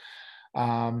tilther.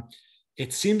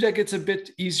 It seems like it's a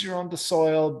bit easier on the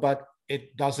soil, but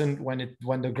it doesn't, when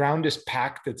the ground is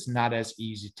packed, it's not as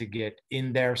easy to get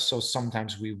in there. So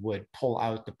sometimes we would pull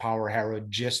out the power harrow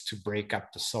just to break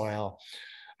up the soil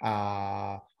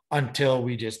until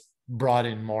we just brought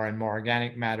in more and more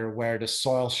organic matter, where the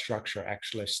soil structure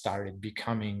actually started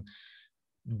becoming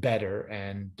better.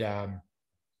 And then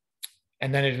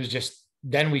it was just,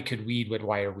 then we could weed with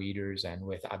wire weeders and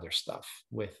with other stuff,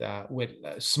 with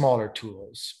smaller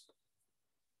tools.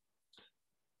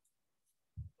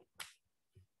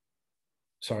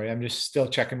 Sorry, I'm just still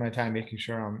checking my time, making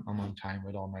sure I'm on time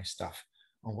with all my stuff.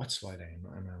 On what slide I am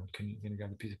on? Can you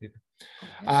grab a piece of paper?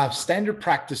 Okay. Standard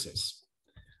practices.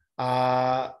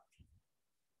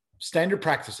 Standard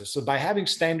practices. So by having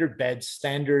standard beds,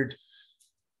 standard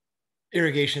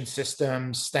irrigation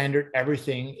systems, standard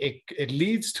everything, it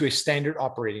leads to a standard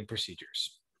operating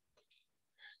procedures.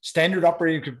 Standard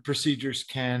operating procedures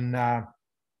can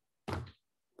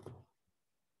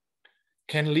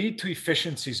lead to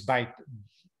efficiencies by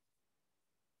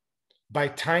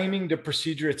timing the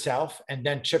procedure itself and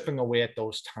then chipping away at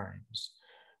those times.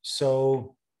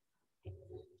 So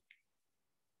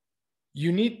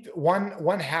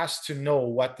one has to know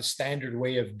what the standard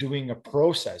way of doing a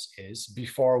process is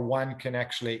before one can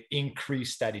actually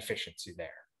increase that efficiency there.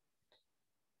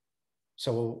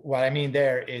 So what I mean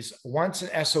there is, once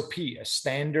an SOP, a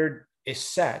standard, is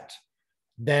set,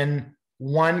 then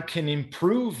one can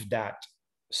improve that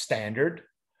standard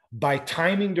by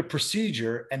timing the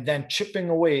procedure and then chipping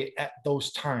away at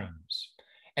those times.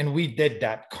 And we did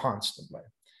that constantly.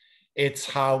 It's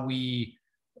how we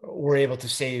were able to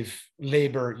save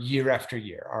labor year after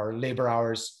year. Our labor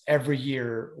hours every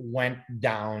year went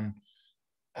down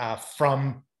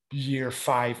from year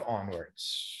 5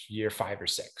 onwards, year 5 or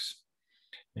 6.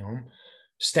 You know,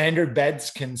 standard beds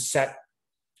can set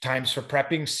times for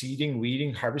prepping, seeding,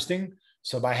 weeding, harvesting.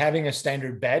 So by having a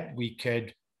standard bed, we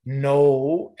could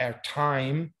know our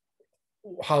time,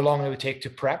 how long it would take to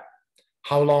prep,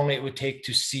 how long it would take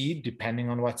to seed, depending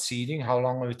on what seeding, how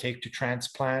long it would take to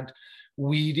transplant,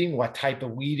 weeding, what type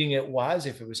of weeding it was.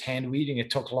 If it was hand weeding, it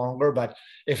took longer, but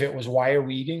if it was wire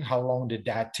weeding, how long did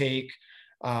that take?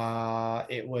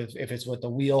 If it's with the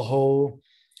wheel hoe.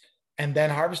 And then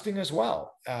harvesting as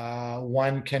well.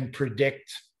 One can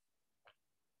predict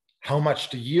how much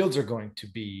the yields are going to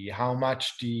be, how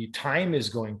much the time is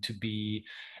going to be.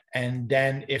 And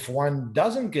then if one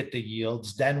doesn't get the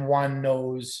yields, then one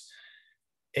knows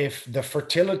if the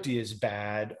fertility is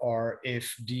bad, or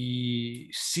if the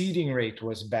seeding rate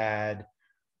was bad,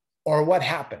 or what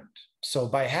happened. So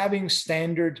by having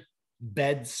standard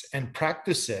beds and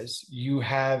practices,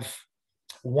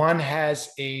 one has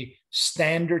a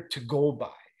standard to go by,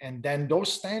 and then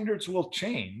those standards will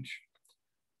change,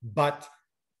 but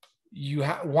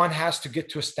one has to get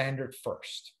to a standard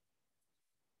first,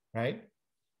 right?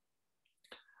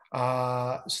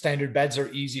 Standard beds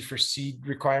are easy for seed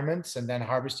requirements and then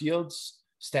harvest yields.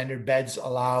 Standard beds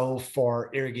allow for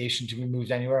irrigation to be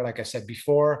moved anywhere, like I said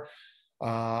before.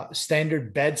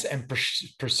 Standard beds and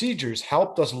procedures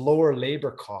helped us lower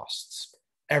labor costs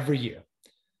every year.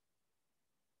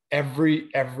 Every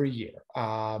year.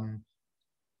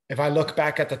 If I look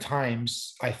back at the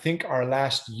times, I think our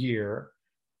last year,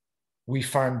 we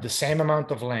farmed the same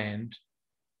amount of land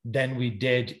than we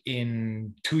did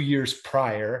in 2 years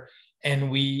prior,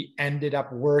 and we ended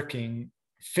up working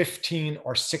 1,500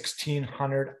 or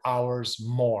 1,600 hours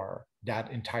more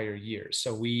that entire year.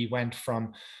 So we went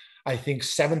from, I think,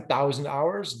 7,000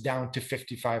 hours down to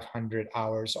 5,500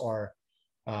 hours, or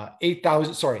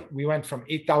 8,000, sorry, we went from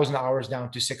 8,000 hours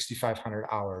down to 6,500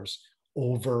 hours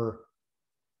over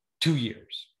 2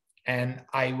 years. And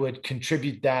I would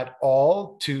contribute that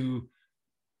all to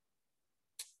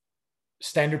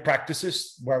standard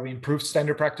practices, where we improved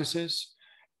standard practices,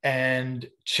 and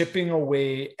chipping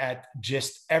away at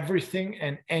just everything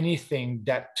and anything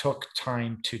that took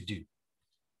time to do.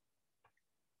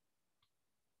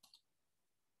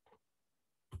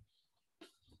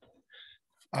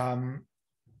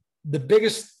 The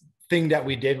biggest thing that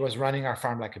we did was running our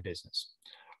farm like a business.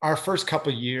 Our first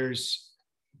couple of years,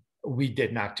 we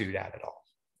did not do that at all.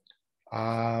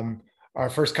 Our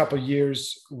first couple of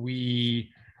years,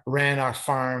 we ran our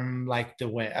farm like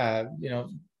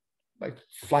like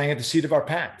flying at the seat of our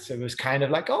pants. It was kind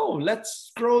of like, oh,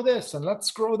 let's grow this and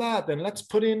let's grow that, and let's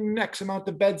put in X amount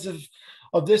of beds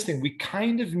of this thing. We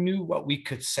kind of knew what we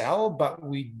could sell, but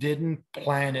we didn't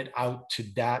plan it out to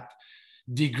that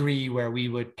degree where we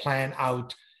would plan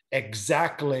out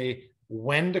exactly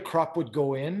when the crop would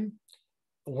go in,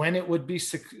 when it would be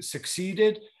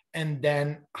succeeded, and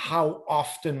then how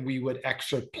often we would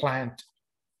actually plant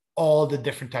all the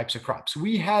different types of crops.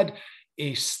 We had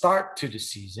a start to the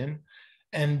season,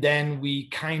 and then we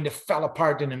kind of fell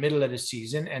apart in the middle of the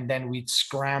season, and then we'd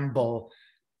scramble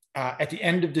at the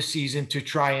end of the season to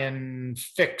try and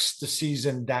fix the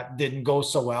season that didn't go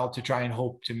so well, to try and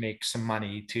hope to make some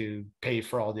money to pay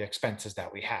for all the expenses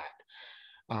that we had.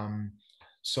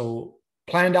 So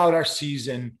planned out our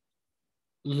season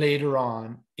later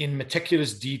on in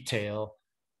meticulous detail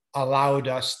allowed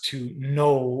us to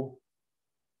know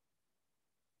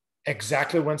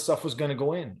exactly when stuff was going to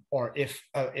go in, or if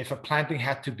a planting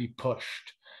had to be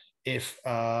pushed, if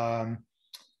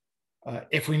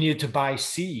we needed to buy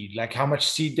seed, like how much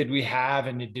seed did we have,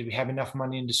 and did we have enough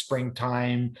money in the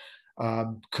springtime?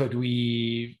 Could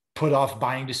we put off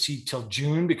buying the seed till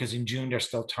June, because in June there's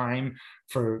still time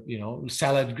for, you know,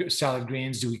 salad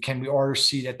greens? Can we order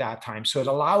seed at that time? So it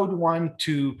allowed one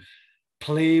to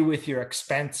play with your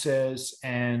expenses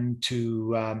and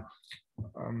to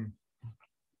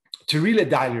really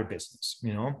dial your business.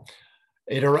 You know,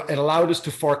 it allowed us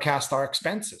to forecast our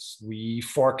expenses. We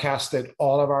forecasted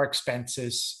all of our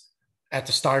expenses at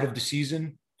the start of the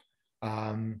season.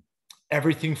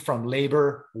 everything from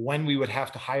labor, when we would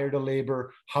have to hire the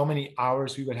labor, how many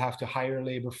hours we would have to hire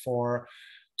labor for,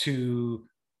 to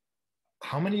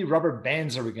how many rubber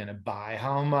bands are we going to buy,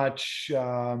 how much,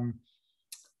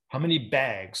 how many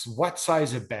bags, what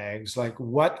size of bags, like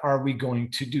what are we going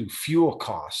to do, fuel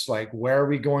costs, like where are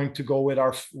we going to go with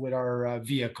our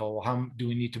vehicle, how do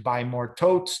we need to buy more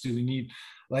totes, do we need,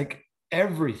 like,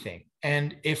 everything.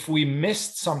 And if we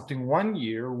missed something one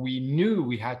year, we knew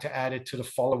we had to add it to the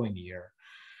following year.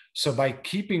 So by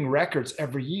keeping records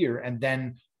every year and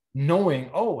then knowing,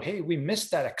 oh, hey, we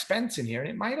missed that expense in here, and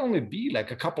it might only be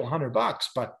like a couple $100,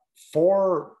 but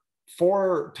four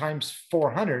times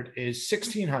 400 is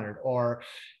 1,600. Or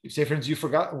if, say, for instance,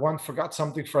 forgot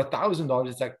something for $1,000,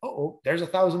 it's like, oh, there's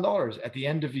 $1,000 at the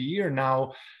end of the year.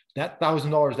 Now that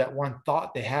 $1,000 that one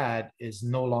thought they had is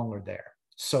no longer there.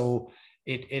 So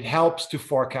it helps to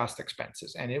forecast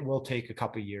expenses, and it will take a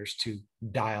couple of years to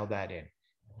dial that in.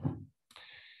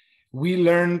 We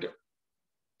learned,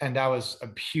 and that was a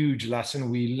huge lesson,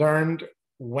 we learned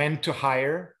when to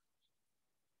hire.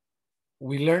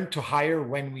 We learned to hire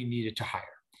when we needed to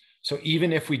hire. So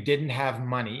even if we didn't have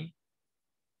money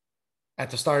at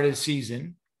the start of the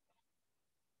season,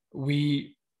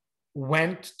 we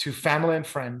went to family and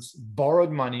friends,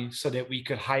 borrowed money so that we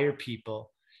could hire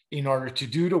people in order to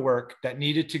do the work that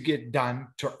needed to get done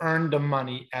to earn the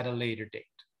money at a later date.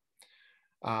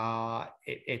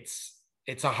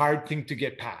 It's a hard thing to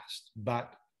get past,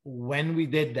 but when we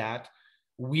did that,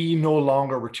 we no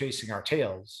longer were chasing our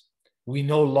tails. We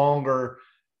no longer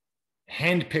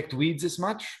handpicked weeds as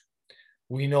much.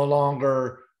 We no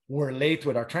longer were late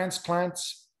with our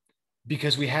transplants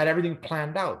because we had everything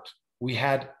planned out. We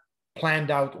had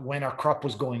planned out when our crop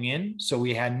was going in. So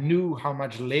we knew how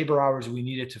much labor hours we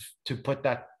needed to put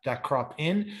that crop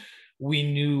in. We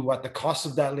knew what the cost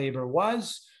of that labor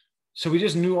was. So we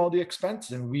just knew all the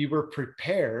expenses, and we were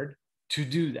prepared to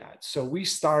do that. So we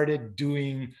started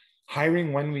doing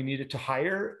hiring when we needed to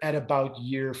hire at about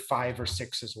year 5 or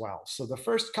 6 as well. So the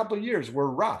first couple of years were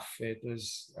rough. It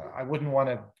was, I wouldn't want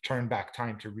to turn back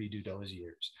time to redo those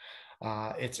years.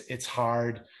 It's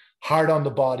hard on the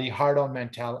body, hard on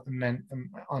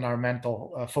on our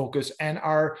mental focus, and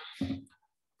our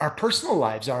personal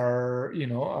lives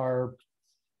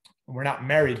we're not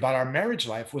married, but our marriage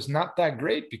life was not that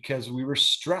great because we were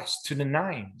stressed to the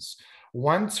nines.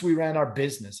 Once we ran our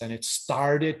business and it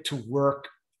started to work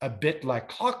a bit like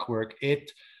clockwork,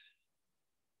 it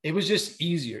was just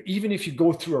easier. Even if you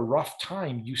go through a rough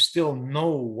time, you still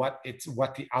know what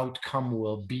the outcome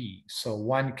will be. So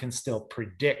one can still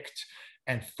predict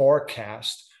and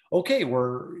forecast, okay,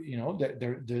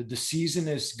 the season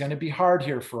is going to be hard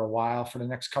here for a while, for the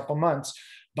next couple months,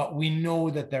 but we know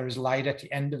that there is light at the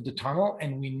end of the tunnel,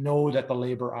 and we know that the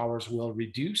labor hours will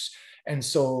reduce. And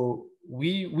so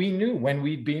we knew when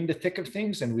we'd be in the thick of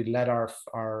things, and we'd let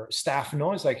our staff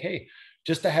know, it's like, hey,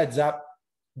 just a heads up,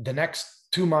 the next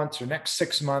 2 months or next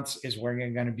 6 months is where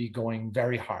you're going to be going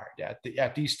very hard.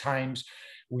 At these times,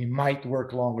 we might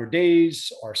work longer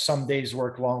days, or some days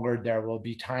work longer. There will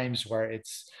be times where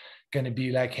it's going to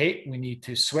be like, hey, we need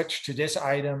to switch to this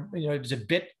item. It was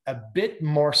a bit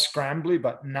more scrambly,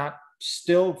 but not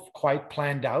still quite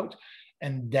planned out.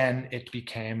 And then it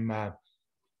became,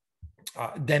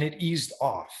 then it eased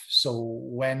off. So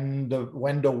when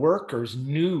the workers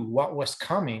knew what was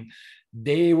coming,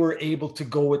 they were able to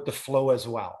go with the flow as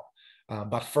well.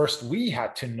 But first, we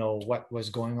had to know what was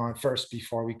going on first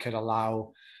before we could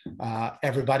allow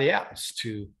everybody else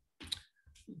to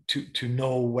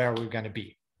know where we're going to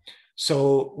be.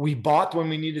 So we bought when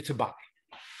we needed to buy.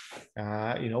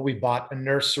 We bought a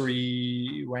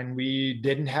nursery when we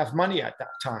didn't have money at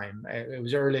that time. It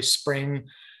was early spring,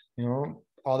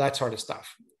 all that sort of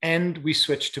stuff. And we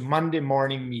switched to Monday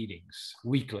morning meetings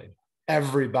weekly.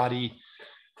 Everybody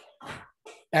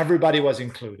was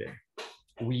included.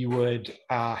 We would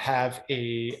have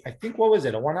I think, what was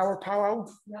it, a 1 hour powwow?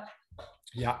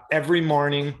 Yeah. Every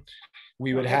morning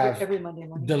we would have every Monday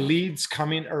morning. The leads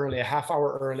come in early, a half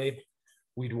hour early.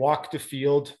 We'd walk the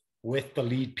field with the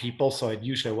lead people. So it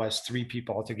usually was 3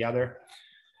 people altogether.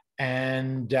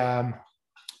 And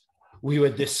we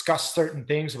would discuss certain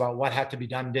things about what had to be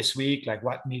done this week, like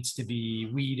what needs to be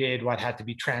weeded, what had to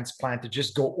be transplanted,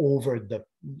 just go over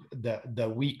the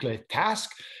weekly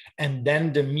task. And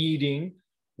then the meeting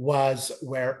was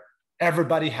where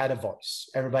everybody had a voice.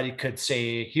 Everybody could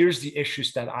say, here's the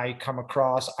issues that I come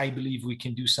across. I believe we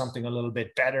can do something a little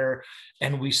bit better.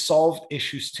 And we solved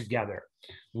issues together.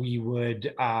 We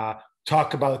would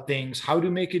talk about things, how to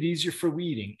make it easier for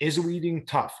weeding. Is weeding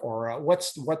tough? Or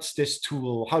what's this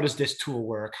tool? How does this tool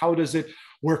work? How does it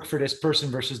work for this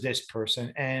person versus this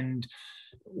person? And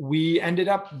we ended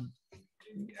up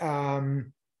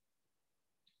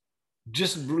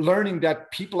just learning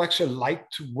that people actually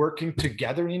liked working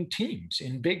together in teams,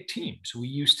 in big teams. We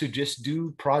used to just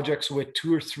do projects with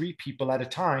 2 or 3 people at a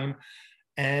time.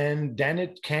 And then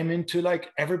it came into like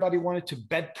everybody wanted to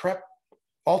bed prep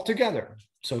all together.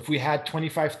 So if we had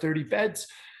 25, 30 beds,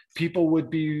 people would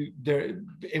be there.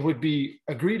 It would be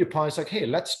agreed upon. It's like, hey,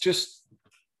 let's just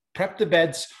prep the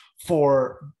beds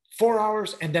for 4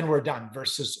 hours and then we're done,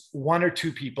 versus 1 or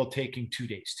 2 people taking 2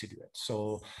 days to do it.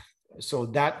 So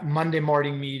that Monday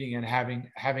morning meeting and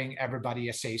having everybody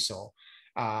a say so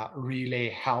really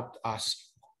helped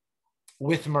us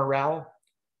with morale,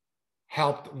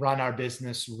 helped run our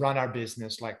business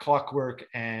like clockwork,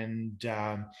 and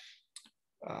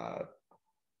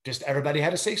just everybody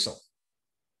had a say so.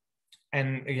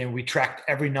 And again, we tracked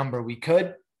every number we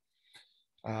could,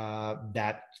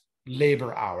 that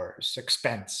labor hours,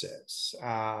 expenses,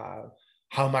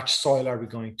 how much soil are we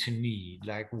going to need,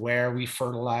 like where we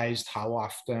fertilized, how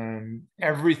often,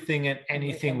 everything and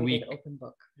anything. We did open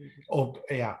book.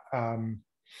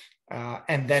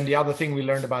 And then the other thing we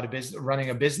learned about running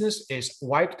a business is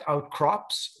wiped out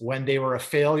crops when they were a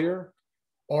failure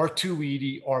or too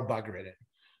weedy or bug ridden.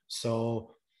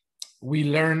 So we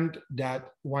learned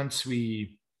that once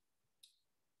we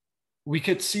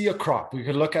could see a crop, we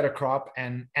could look at a crop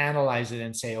and analyze it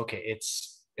and say, okay,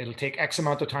 it'll take X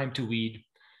amount of time to weed.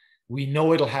 We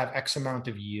know it'll have X amount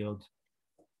of yield.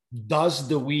 Does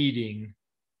the weeding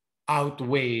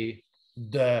outweigh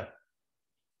the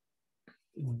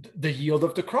yield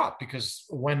of the crop? Because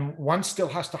when one still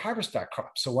has to harvest that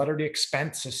crop, so what are the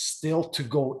expenses still to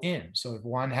go in? So if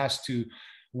one has to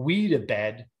weed a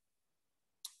bed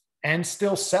and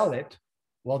still sell it,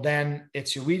 well, then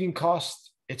it's your weeding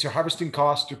cost, it's your harvesting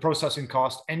cost, your processing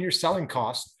cost, and your selling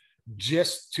cost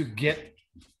just to get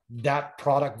that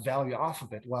product value off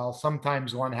of it. Well,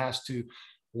 sometimes one has to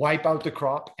wipe out the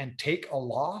crop and take a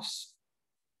loss.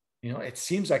 It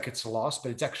seems like it's a loss,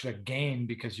 but it's actually a gain,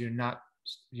 because you're not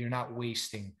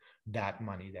wasting that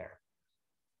money there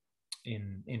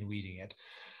in weeding it.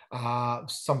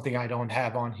 Something I don't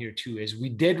have on here too is we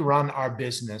did run our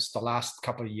business the last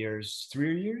couple of years,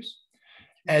 3 years,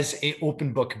 as an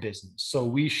open book business. So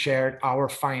we shared our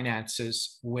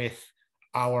finances with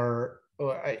our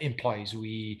employees.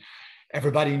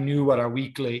 Everybody knew what our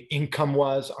weekly income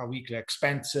was, our weekly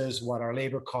expenses, what our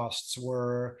labor costs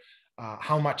were,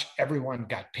 how much everyone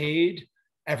got paid.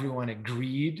 Everyone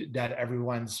agreed that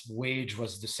everyone's wage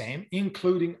was the same,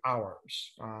 including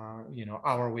ours,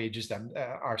 our wages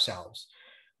ourselves.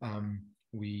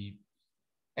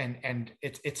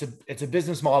 It's a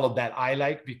business model that I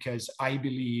like, because I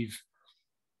believe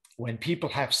when people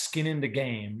have skin in the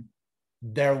game,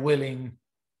 they're willing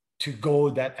to go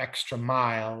that extra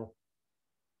mile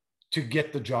to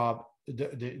get the job,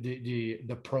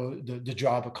 the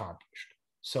job accomplished.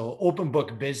 So open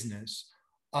book business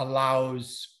allowed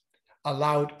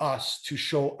us to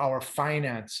show our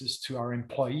finances to our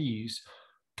employees,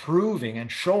 proving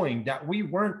and showing that we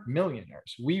weren't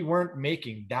millionaires. We weren't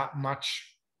making that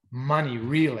much money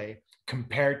really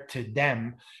compared to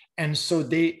them. And so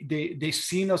they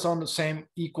seen us on the same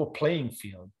equal playing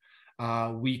field.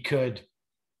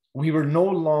 We were no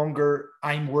longer,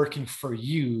 I'm working for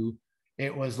you.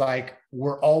 It was like,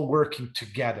 we're all working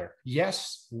together.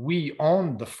 Yes, we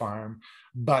owned the farm,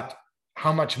 but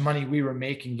how much money we were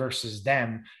making versus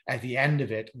them at the end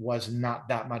of it was not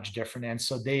that much different. And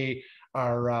so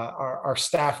our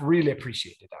staff really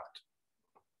appreciated that.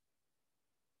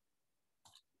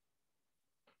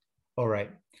 All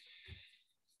right.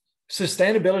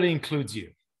 Sustainability includes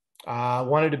you.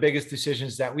 One of the biggest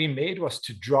decisions that we made was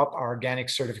to drop our organic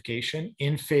certification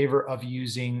in favor of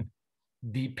using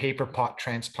the paper pot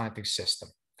transplanting system.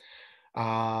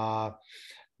 The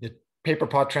paper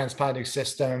pot transplanting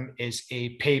system is a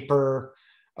paper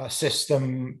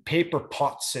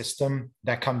pot system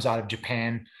that comes out of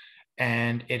Japan,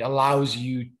 and it allows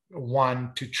you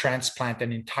to transplant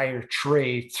an entire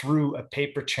tray through a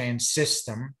paper chain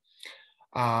system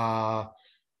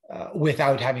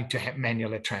without having to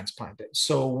manually transplant it.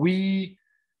 So we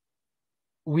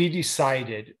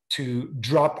decided to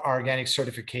drop our organic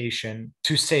certification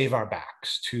to save our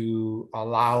backs, to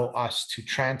allow us to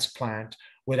transplant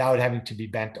without having to be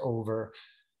bent over.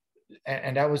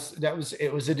 And it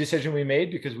was a decision we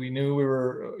made because we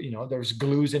knew there's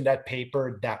glues in that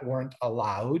paper that weren't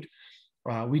allowed.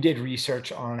 We did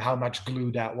research on how much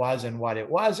glue that was and what it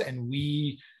was, and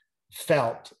we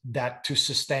felt that to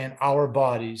sustain our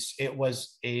bodies, it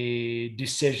was a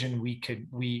decision we could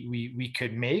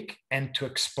make, and to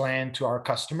explain to our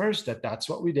customers that that's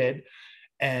what we did.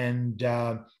 And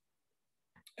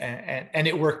and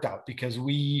it worked out because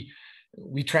we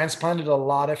transplanted a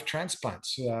lot of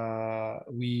transplants.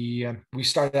 We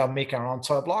started out making our own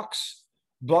soil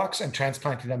blocks and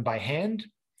transplanted them by hand,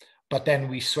 but then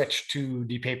we switched to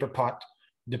the paper pot,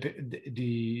 the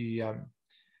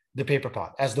paper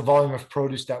pot. As the volume of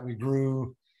produce that we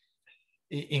grew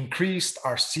increased,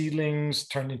 our seedlings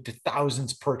turned into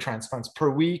thousands per transplants per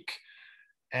week,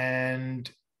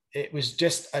 and it was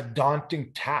just a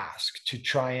daunting task to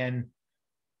try and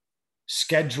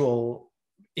schedule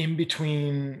in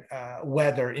between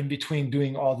weather, in between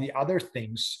doing all the other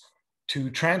things to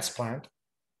transplant.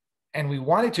 And we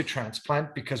wanted to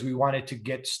transplant because we wanted to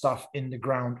get stuff in the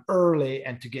ground early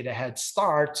and to get a head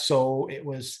start. So it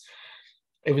was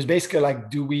basically like,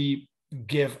 do we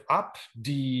give up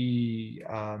the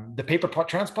paper pot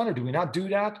transplant, or do we not do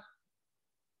that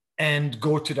and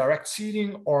go to direct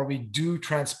seeding, or we do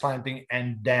transplanting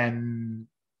and then,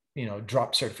 you know,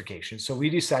 drop certification? So we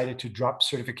decided to drop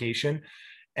certification.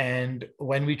 And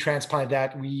when we transplanted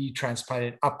that, we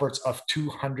transplanted upwards of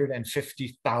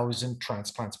 250,000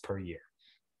 transplants per year.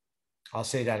 I'll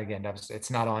say that again.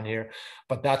 It's not on here,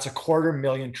 but that's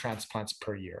 250,000 transplants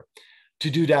per year. To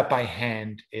do that by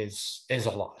hand is a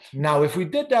lot. Now, if we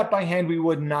did that by hand, we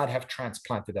would not have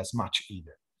transplanted as much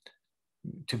either,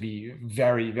 to be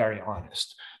very, very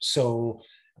honest. So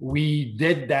we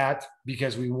did that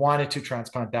because we wanted to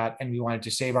transplant that, and we wanted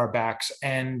to save our backs,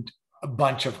 and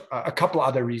a couple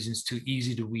other reasons, too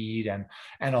easy to weed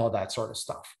and all that sort of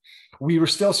stuff. We were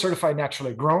still certified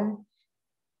naturally grown.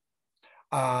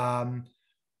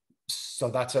 So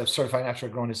that's a certified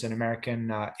naturally grown is an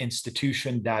American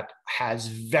institution that has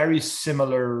very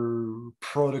similar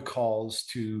protocols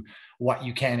to what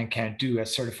you can and can't do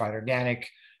as certified organic.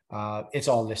 It's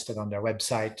all listed on their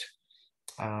website.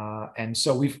 And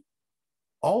so we've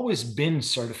always been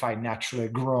certified naturally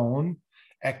grown,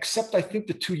 except I think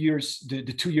the 2 years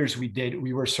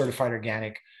we were certified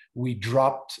organic. We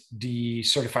dropped the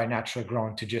certified naturally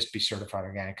grown to just be certified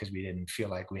organic because we didn't feel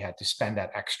like we had to spend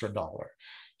that extra dollar.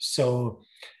 So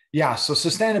yeah, so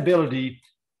sustainability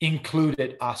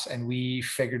included us, and we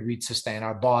figured we'd sustain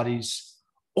our bodies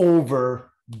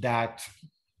over that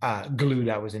glue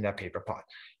that was in that paper pot.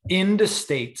 In the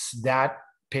States, that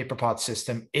paper pot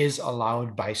system is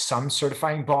allowed by some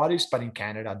certifying bodies, but in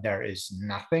Canada, there is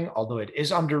nothing, although it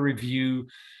is under review.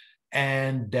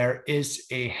 And there is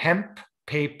a hemp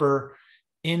paper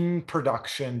in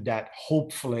production that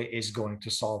hopefully is going to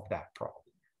solve that problem.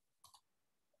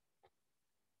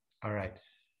 All right.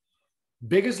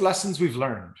 Biggest lessons we've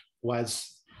learned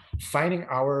was finding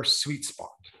our sweet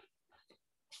spot.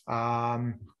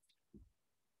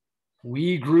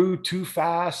 We grew too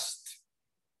fast,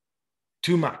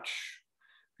 too much.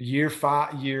 When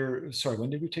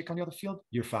did we take on the other field?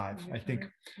 Year 5, I think.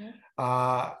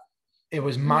 Yeah. It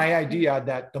was my idea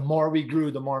that the more we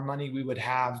grew, the more money we would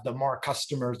have, the more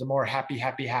customers, the more happy,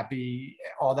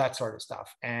 all that sort of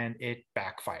stuff. And it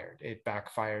backfired. It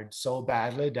backfired so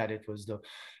badly that it was the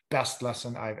best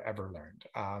lesson I've ever learned.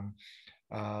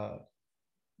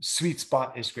 Sweet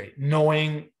spot is great.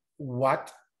 Knowing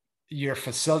what your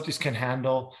facilities can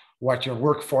handle, what your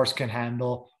workforce can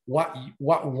handle, what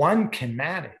one can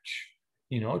manage.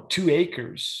 2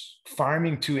 acres,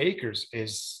 farming 2 acres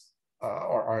is,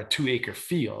 or a 2-acre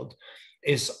field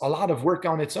is a lot of work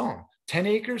on its own. 10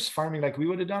 acres farming like we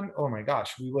would have done, oh my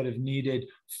gosh, we would have needed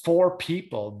 4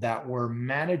 people that were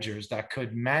managers that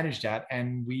could manage that.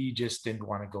 And we just didn't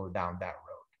want to go down that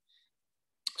road.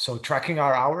 So tracking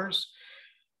our hours,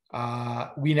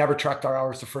 we never tracked our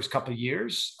hours the first couple of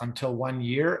years until one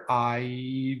year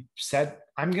I said,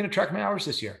 I'm going to track my hours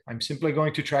this year. I'm simply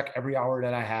going to track every hour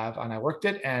that I have. And I worked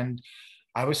it, and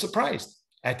I was surprised.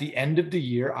 At the end of the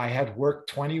year, I had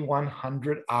worked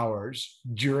 2,100 hours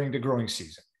during the growing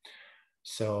season.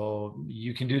 So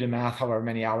you can do the math, however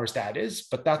many hours that is,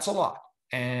 but that's a lot.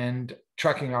 And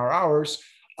tracking our hours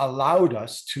allowed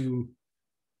us to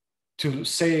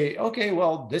say, okay,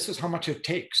 well, this is how much it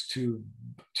takes to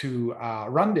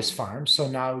run this farm. So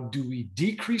now, do we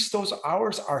decrease those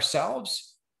hours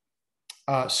ourselves?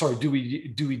 Do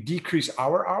we decrease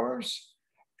our hours?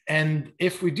 And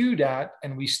if we do that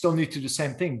and we still need to do the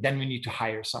same thing, then we need to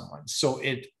hire someone. So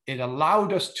it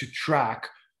allowed us to track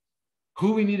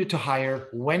who we needed to hire,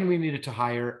 when we needed to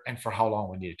hire, and for how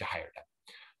long we needed to hire them.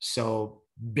 So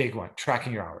big one,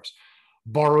 tracking your hours.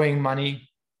 Borrowing money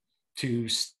to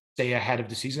stay ahead of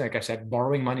the season. Like I said,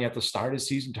 borrowing money at the start of the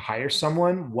season to hire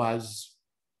someone was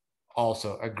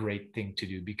also a great thing to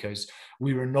do, because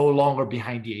we were no longer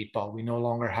behind the 8 ball. We no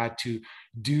longer had to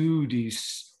do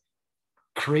these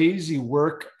crazy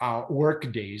work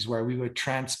days where we would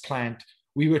transplant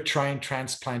we would try and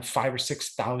transplant 5,000 or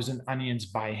 6,000 onions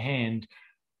by hand,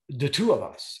 the two of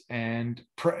us, and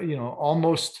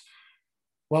almost.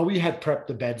 Well, we had prepped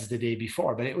the beds the day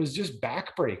before, but it was just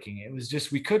backbreaking. It was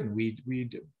just, we couldn't.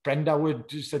 Brenda would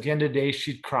just, at the end of the day,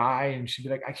 she'd cry and she'd be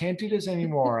like, I can't do this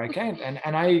anymore. I can't. And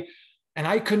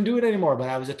I couldn't do it anymore, but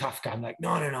I was a tough guy. I'm like, no.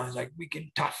 I was like, we can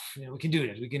we can do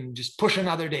this. We can just push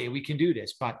another day. We can do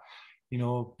this. But,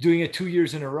 doing it 2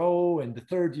 years in a row, and the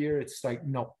third year, it's like,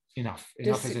 no, enough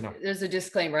is enough. There's a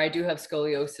disclaimer. I do have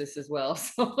scoliosis as well.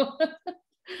 So.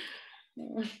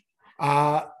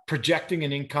 Projecting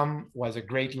an income was a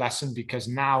great lesson, because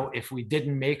now if we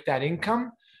didn't make that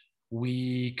income,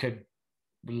 we could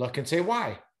look and say,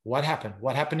 why? What happened?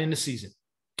 What happened in the season?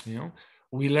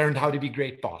 We learned how to be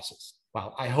great bosses.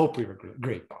 Well, I hope we were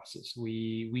great bosses.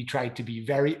 We tried to be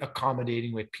very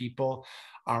accommodating with people.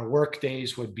 Our work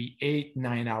days would be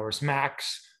 8-9 hours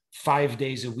max, 5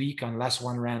 days a week, unless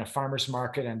one ran a farmer's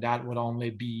market, and that would only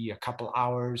be a couple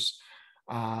hours.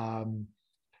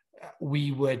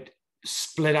 We would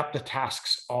split up the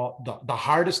tasks. The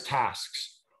hardest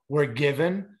tasks were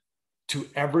given to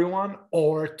everyone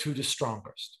or to the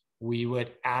strongest. We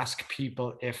would ask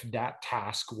people if that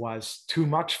task was too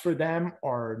much for them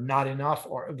or not enough,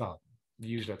 or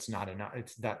usually it's not enough.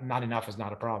 It's that not enough is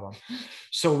not a problem.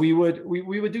 So we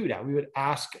would do that. We would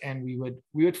ask, and we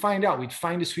would find out. We'd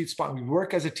find a sweet spot. We'd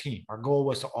work as a team. Our goal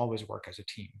was to always work as a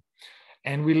team.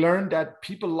 And we learned that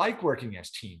people like working as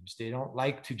teams. They don't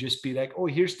like to just be like, oh,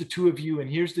 here's the two of you and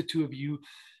here's the two of you.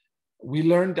 We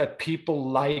learned that people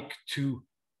like to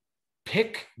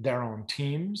pick their own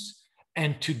teams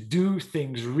and to do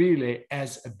things really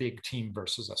as a big team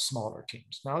versus a smaller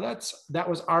teams. Now that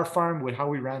was our farm. With how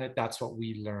we ran it, that's what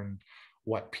we learned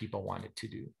what people wanted to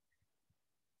do.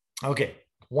 Okay,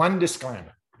 one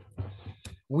disclaimer.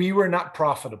 We were not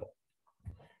profitable.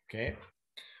 Okay,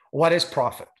 what is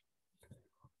profit?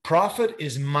 Profit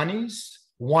is monies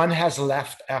one has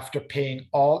left after paying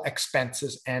all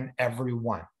expenses and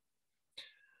everyone.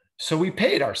 So we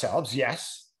paid ourselves,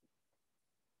 yes.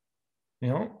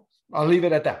 I'll leave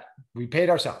it at that. We paid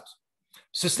ourselves.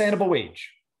 Sustainable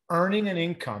wage, earning an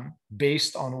income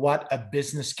based on what a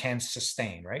business can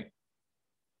sustain, right?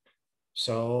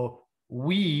 So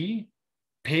we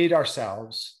paid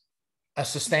ourselves a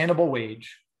sustainable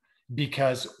wage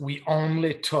because we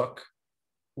only took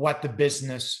what the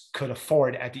business could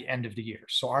afford at the end of the year.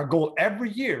 So our goal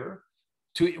every year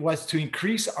was to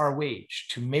increase our wage,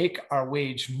 to make our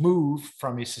wage move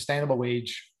from a sustainable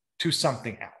wage to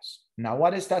something else. Now,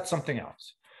 what is that something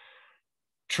else?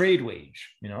 Trade wage.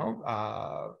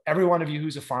 Every one of you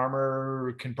who's a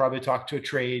farmer can probably talk to a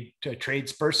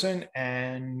tradesperson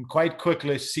and quite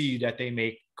quickly see that they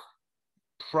make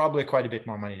probably quite a bit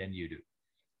more money than you do.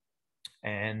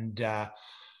 And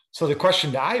so the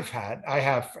question that I've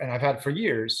had for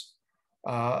years,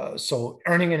 so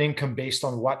earning an income based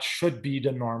on what should be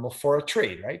the normal for a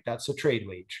trade, right? That's a trade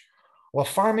wage. Well,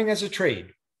 farming as a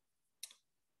trade.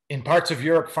 In parts of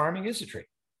Europe, farming is a trade.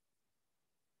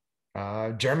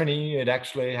 Germany, it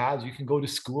actually has, you can go to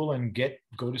school and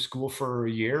go to school for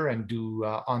a year and do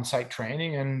on-site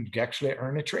training and actually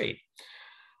earn a trade.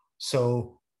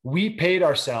 So we paid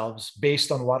ourselves based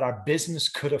on what our business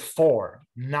could afford,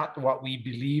 not what we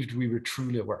believed we were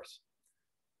truly worth.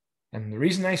 And the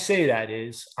reason I say that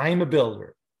is I'm a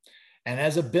builder. And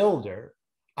as a builder,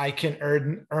 I can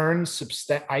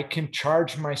I can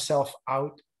charge myself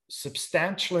out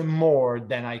substantially more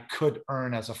than I could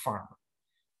earn as a farmer.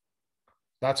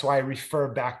 That's why I refer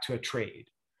back to a trade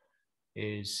and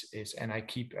it's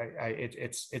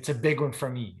a big one for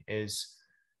me is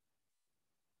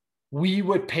we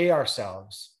would pay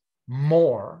ourselves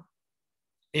more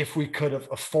if we could have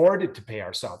afforded to pay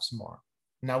ourselves more.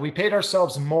 Now, we paid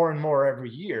ourselves more and more every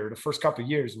year. The first couple of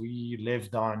years, we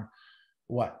lived on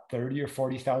what, $30,000 or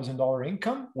 $40,000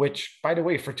 income, which, by the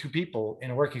way, for two people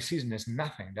in a working season is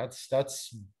nothing. That's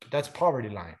poverty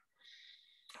line.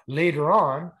 Later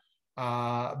on,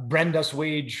 Brenda's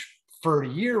wage for a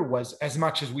year was as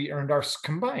much as we earned ours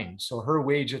combined. So her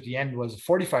wage at the end was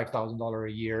 $45,000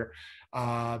 a year,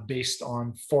 based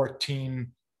on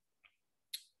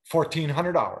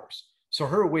 1,400 hours. So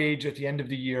her wage at the end of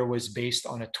the year was based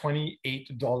on a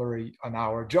 $28 an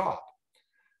hour job.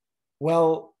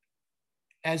 Well,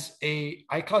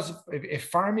 if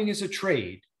farming is a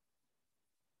trade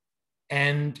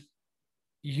and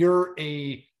you're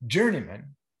a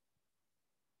journeyman,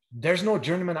 there's no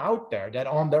journeyman out there that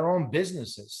own their own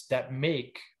businesses that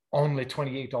make only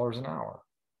 $28 an hour,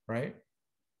 right?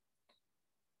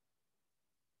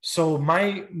 So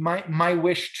my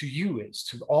wish to you is,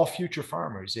 to all future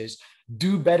farmers, is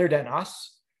do better than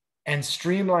us and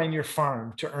streamline your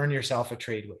farm to earn yourself a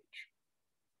trade wage.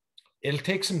 It'll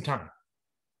take some time,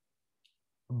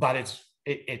 but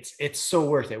it's so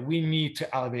worth it. We need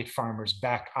to elevate farmers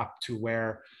back up to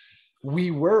where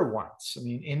we were once. I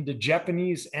mean, in the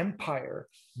Japanese Empire,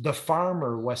 the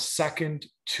farmer was second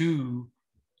to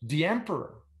the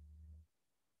emperor.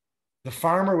 The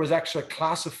farmer was actually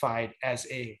classified as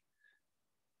a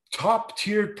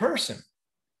top-tiered person.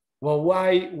 Well,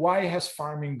 why has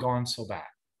farming gone so bad?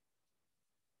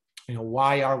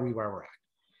 Why are we where we're at?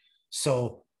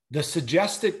 So the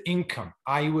suggested income,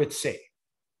 I would say,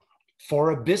 for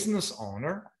a business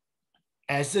owner,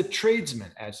 as a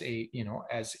tradesman, as a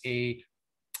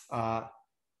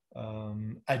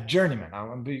journeyman, I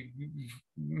want to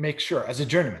make sure, as a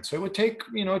journeyman. So it would take,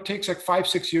 it takes like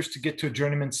 5-6 years to get to a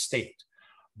journeyman state.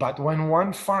 But when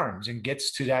one farms and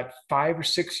gets to that 5 or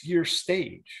 6 year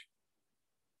stage,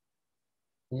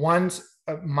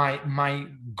 my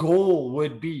goal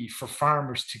would be for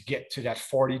farmers to get to that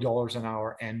 $40 an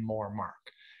hour and more mark.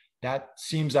 That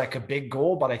seems like a big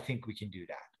goal, but I think we can do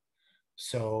that.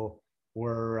 So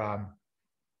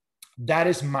that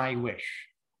is my wish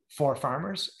for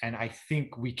farmers, and I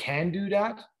think we can do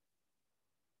that.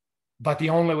 But the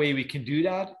only way we can do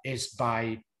that is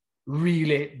by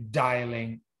really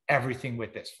dialing everything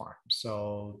with this farm.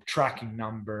 So tracking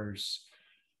numbers,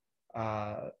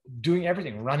 doing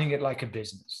everything, running it like a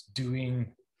business,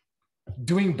 doing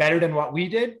better than what we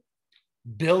did,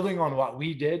 building on what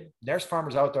we did. There's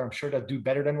farmers out there, I'm sure, that do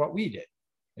better than what we did.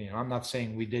 I'm not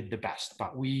saying we did the best,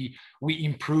 but we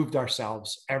improved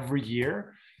ourselves every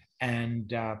year.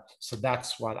 And so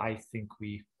that's what I think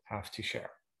we have to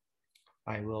share.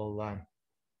 I will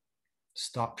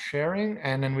stop sharing,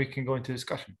 and then we can go into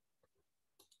discussion.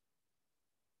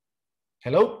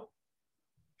 Hello.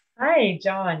 Hi,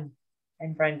 John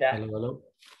and Brenda. Hello.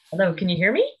 Hello, can you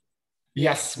hear me?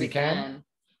 Yes, we can.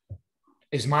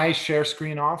 Is my share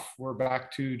screen off? We're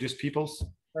back to just people's.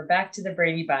 We're back to the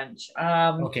Brady Bunch.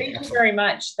 Okay, thank you very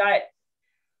much. That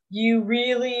you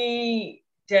really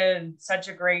did such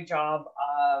a great job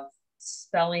of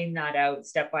spelling that out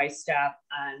step by step.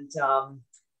 And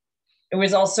it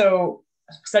was also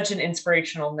such an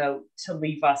inspirational note to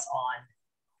leave us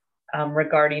on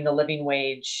regarding the living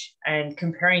wage and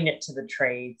comparing it to the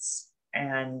trades.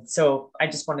 And so I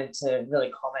just wanted to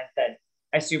really comment that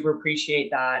I super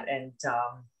appreciate that, and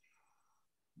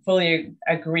fully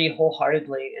agree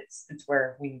wholeheartedly. It's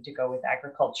where we need to go with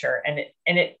agriculture, and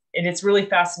it's really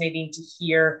fascinating to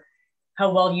hear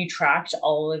how well you tracked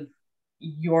all of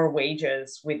your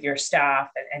wages with your staff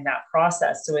and that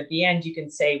process. So at the end, you can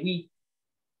say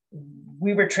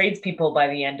we were tradespeople by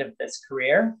the end of this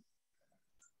career.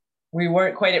 We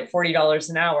weren't quite at $40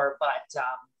 an hour, but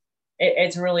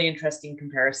it's a really interesting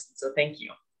comparison. So thank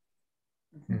you.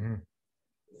 Mm-hmm.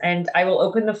 And I will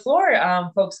open the floor.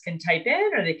 Folks can type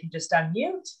in, or they can just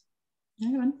unmute.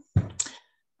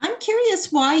 I'm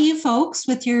curious why you folks,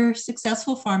 with your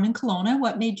successful farm in Kelowna,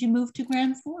 what made you move to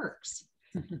Grand Forks?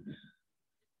 Can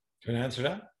I answer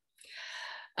that?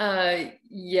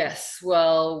 Yes.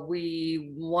 Well,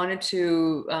 we wanted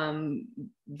to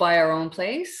buy our own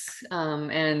place,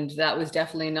 and that was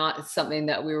definitely not something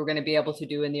that we were going to be able to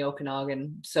do in the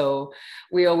Okanagan. So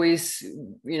we always,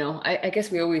 I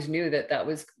guess we always knew that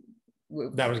was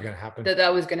going to happen.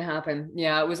 That was going to happen.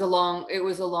 Yeah, it was a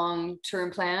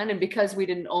long-term plan, and because we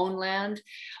didn't own land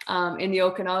in the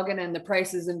Okanagan, and the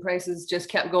prices just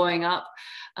kept going up.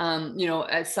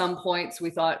 At some points we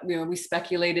thought, we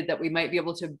speculated that we might be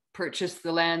able to purchase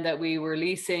the land that we were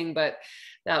leasing, but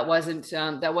that wasn't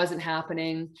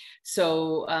happening.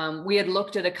 So we had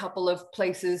looked at a couple of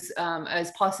places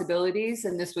as possibilities,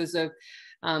 and this was the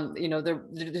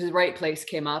right place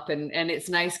came up, and it's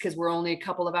nice because we're only a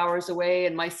couple of hours away,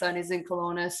 and my son is in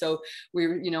Kelowna, so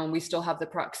we still have the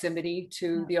proximity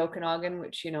to the Okanagan,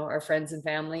 which our friends and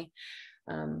family.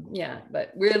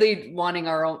 But really wanting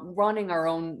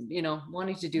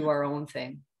to do our own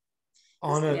thing.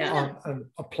 On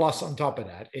a plus on top of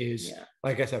that is,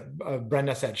 like I said,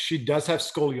 Brenda said, she does have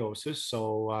scoliosis,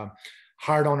 so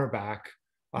hard on her back.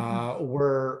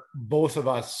 We're both of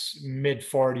us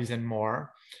mid-40s and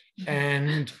more,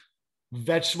 and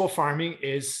vegetable farming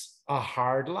is a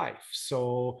hard life.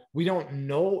 So we don't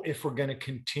know if we're going to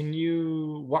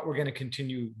continue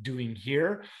doing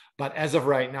here, but as of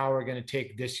right now, we're going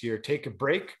to take a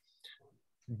break,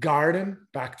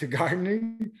 back to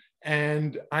gardening.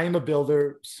 And I'm a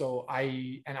builder, so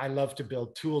I love to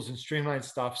build tools and streamline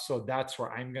stuff. So that's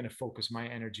where I'm going to focus my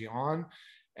energy on.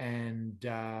 And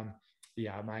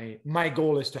my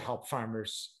goal is to help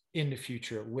farmers in the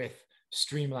future with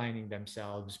streamlining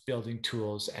themselves, building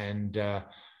tools, and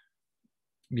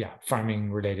yeah,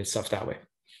 farming related stuff that way.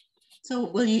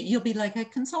 So will you'll be like a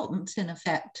consultant in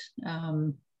effect?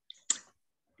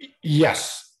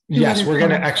 Yes, we're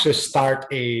going to actually start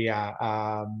a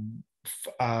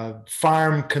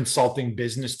farm consulting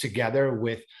business together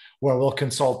with where we'll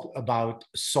consult about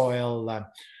soil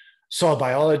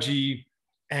biology,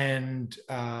 and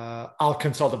I'll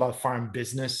consult about farm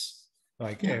business,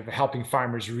 like helping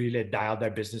farmers really dial their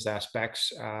business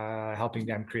aspects, helping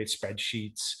them create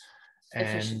spreadsheets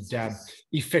and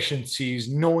efficiencies,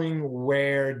 knowing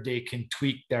where they can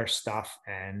tweak their stuff,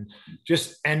 and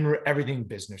everything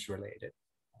business related.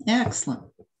 Excellent.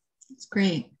 That's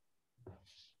great.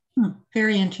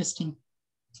 Very interesting.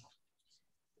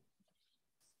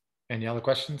 Any other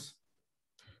questions?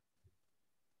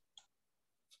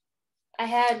 I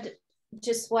had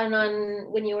just one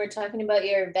on when you were talking about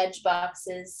your veg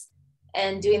boxes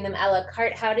and doing them a la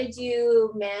carte. How did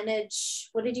you manage,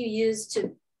 what did you use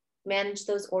to manage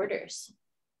those orders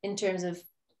in terms of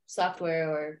software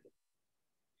or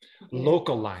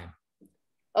Local Line?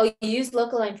 Oh, you use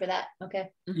Local Line for that. Okay.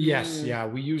 Yes, yeah,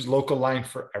 we use Local Line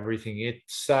for everything.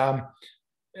 It's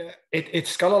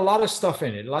got a lot of stuff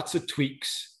in it, lots of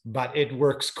tweaks, but it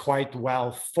works quite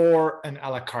well for an a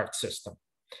la carte system.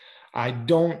 I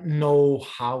don't know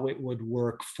how it would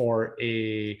work for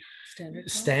a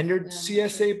standard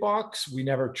CSA box. We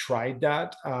never tried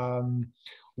that.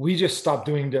 We just stopped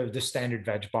doing the standard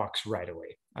veg box right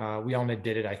away. We only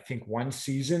did it, I think, one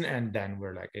season, and then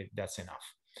we're like, that's enough.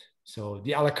 So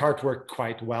the a la carte worked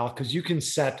quite well because you can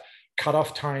set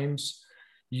cutoff times,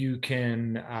 you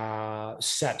can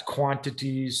set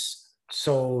quantities,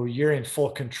 so you're in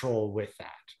full control with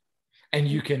that, and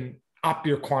you can up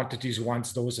your quantities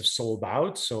once those have sold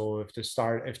out. So if the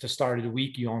start of the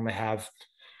week you only have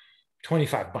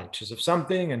 25 bunches of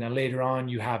something, and then later on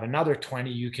you have another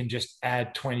 20, you can just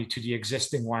add 20 to the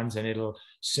existing ones, and it'll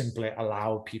simply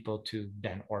allow people to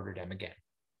then order them again.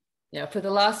 Yeah, for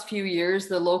the last few years,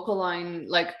 the Local Line,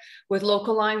 like with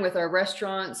Local Line, with our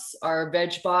restaurants, our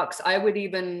veg box, I would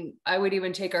even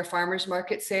take our farmers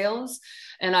market sales,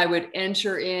 and I would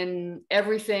enter in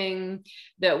everything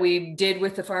that we did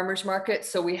with the farmers market.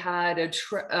 So we had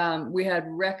we had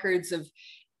records of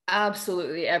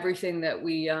absolutely everything that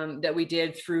we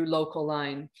did through Local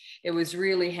Line. It was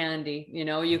really handy.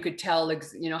 You could tell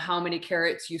how many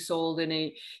carrots you sold in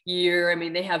a year. I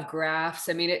mean, they have graphs.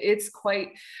 I mean, it's quite,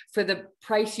 for the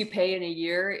price you pay in a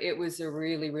year, it was a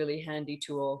really, really handy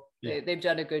tool. Yeah. They've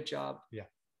done a good job. Yeah,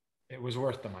 it was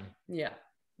worth the money. Yeah.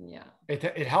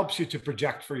 It helps you to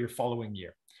project for your following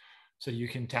year, so you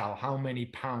can tell how many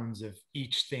pounds of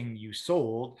each thing you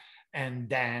sold. And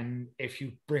then if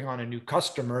you bring on a new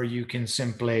customer, you can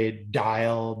simply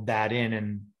dial that in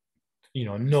and,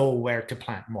 know where to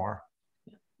plant more.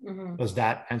 Mm-hmm. Does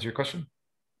that answer your question?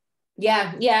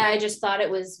 Yeah. I just thought it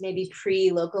was maybe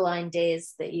pre-Local Line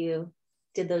days that you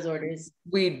did those orders.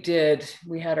 We did.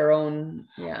 We had our own.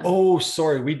 Yeah. Oh,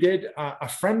 sorry. We did. A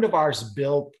friend of ours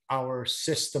built our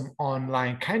system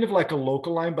online, kind of like a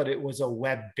Local Line, but it was a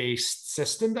web-based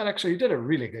system that actually did a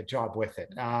really good job with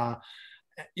it.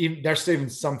 There's even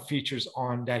some features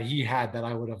on that he had that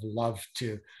I would have loved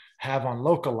to have on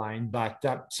Local Line. But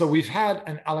so we've had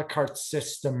an a la carte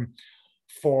system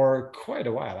for quite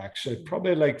a while, actually,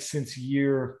 probably like since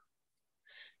year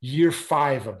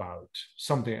 5, about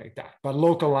something like that. But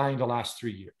Local Line the last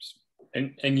 3 years.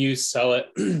 And you sell it,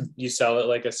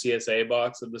 like a CSA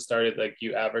box at the start of, like,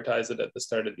 you advertise it at the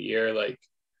start of the year, like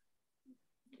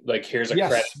here's a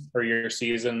credit for your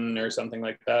season or something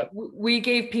like that? We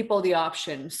gave people the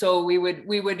option. So we would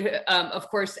of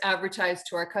course advertise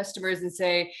to our customers and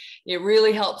say, it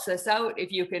really helps us out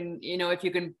if you can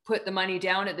put the money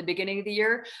down at the beginning of the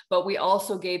year, but we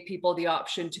also gave people the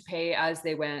option to pay as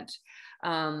they went.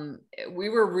 We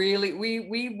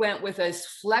went with as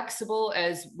flexible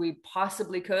as we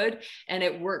possibly could, and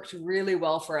it worked really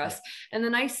well for us. And the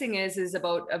nice thing is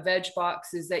about a veg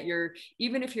box is that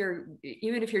even if you're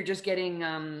just getting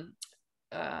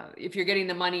if you're getting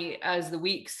the money as the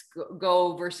weeks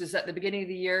go versus at the beginning of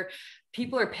the year,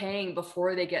 people are paying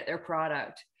before they get their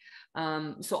product.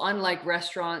 So unlike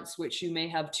restaurants, which you may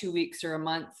have 2 weeks or a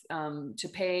month to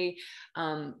pay,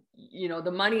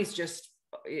 the money's just,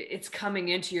 it's coming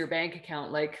into your bank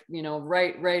account,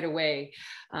 right away.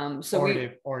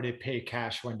 Or they pay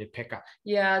cash when they pick up.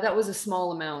 Yeah, that was a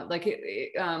small amount. Like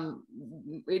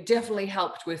it definitely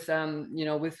helped with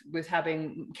with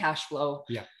having cash flow.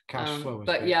 Yeah, cash flow.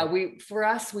 But yeah, for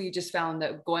us, we just found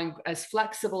that going as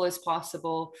flexible as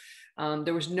possible.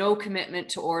 There was no commitment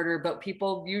to order, but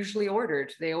people usually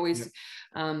ordered. They always,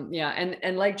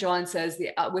 and like John says,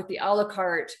 with the a la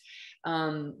carte,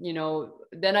 You know,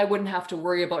 then I wouldn't have to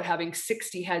worry about having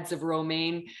 60 heads of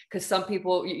romaine, because some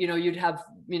people, you know, you'd have,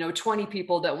 you know, 20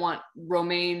 people that want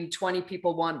romaine, 20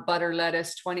 people want butter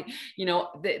lettuce, 20, you know,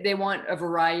 they want a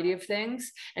variety of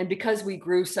things. And because we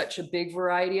grew such a big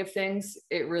variety of things,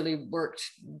 it really worked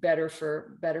better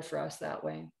for us that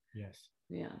way. Yes.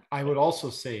 Yeah. I would also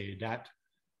say that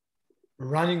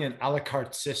running an a la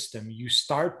carte system, you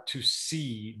start to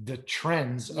see the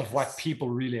trends of what people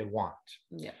really want.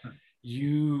 Yeah.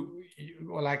 You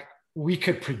like, we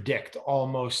could predict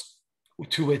almost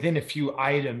to within a few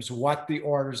items what the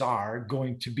orders are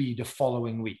going to be the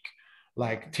following week.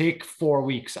 Like, take 4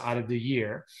 weeks out of the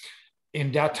year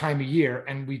in that time of year,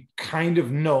 and we kind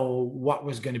of know what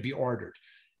was going to be ordered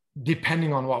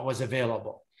depending on what was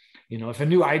available. You know, if a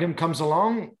new item comes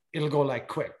along, it'll go like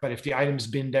quick. But if the item's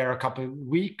been there a couple of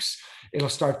weeks, it'll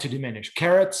start to diminish.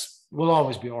 Carrots will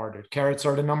always be ordered. Carrots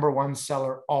are the number one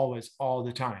seller always, all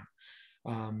the time.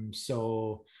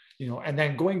 So, you know, and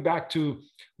then going back to,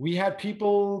 we had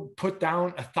people put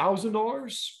down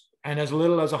 $1,000 and as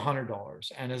little as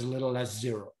 $100 and as little as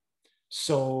 $0.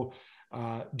 So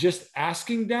just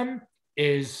asking them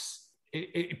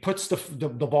it puts the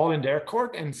ball in their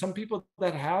court. And some people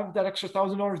that have that extra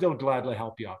 $1,000, they'll gladly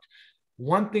help you out.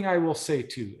 One thing I will say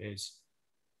too is,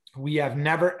 we have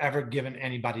never ever given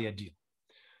anybody a deal.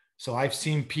 So I've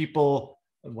seen people,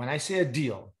 when I say a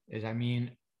deal, I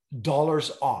mean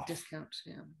dollars off. Discounts,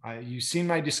 yeah. You've seen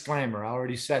my disclaimer. I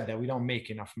already said that we don't make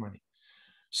enough money.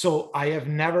 So I have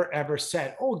never ever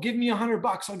said, oh, give me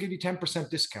 $100, I'll give you 10%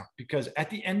 discount. Because at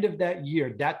the end of that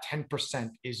year, that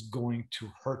 10% is going to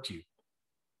hurt you,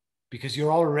 because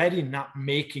you're already not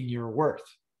making your worth,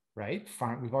 right?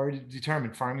 We've already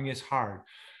determined farming is hard.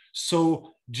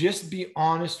 So just be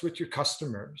honest with your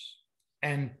customers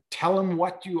and tell them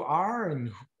what you are,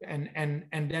 and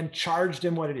then charge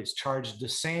them what it is. Charge the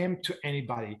same to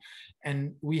anybody.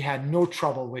 And we had no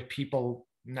trouble with people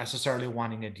necessarily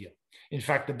wanting a deal. In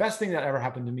fact, the best thing that ever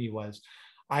happened to me was,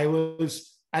 I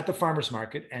was at the farmer's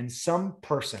market, and some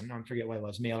person, I forget what it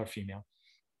was, male or female,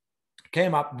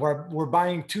 came up. We're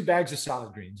buying 2 bags of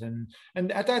salad greens.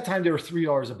 And at that time, they were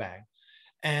 $3 a bag.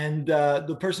 And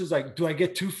the person's like, do I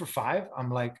get 2 for $5?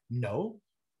 I'm like, no.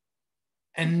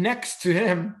 And next to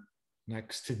them,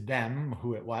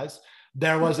 who it was,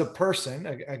 there was a person,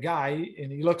 a guy,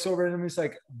 and he looks over at him and he's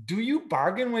like, do you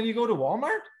bargain when you go to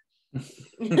Walmart?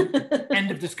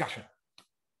 End of discussion.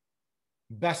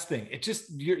 Best thing. It's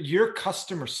just your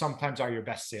customers sometimes are your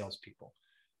best salespeople.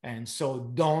 And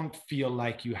so don't feel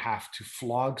like you have to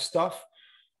flog stuff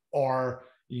or,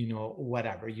 you know,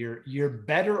 whatever. You're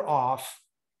better off.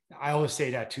 I always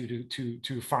say that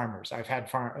to farmers. I've had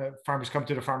farmers come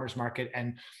to the farmers market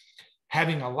and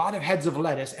having a lot of heads of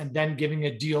lettuce and then giving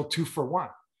a deal 2 for 1.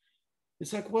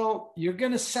 It's like, well, you're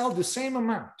going to sell the same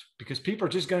amount because people are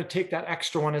just going to take that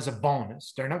extra one as a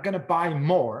bonus. They're not going to buy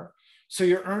more. So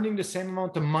you're earning the same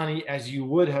amount of money as you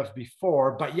would have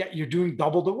before, but yet you're doing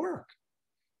double the work.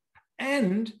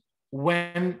 And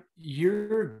when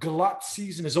your glut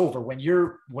season is over, when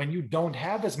you don't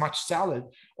have as much salad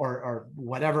or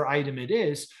whatever item it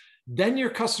is, then your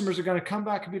customers are going to come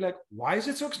back and be like, why is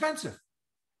it so expensive?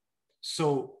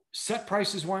 So set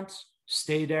prices once,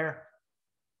 stay there.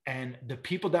 And the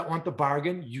people that want the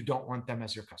bargain, you don't want them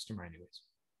as your customer anyways.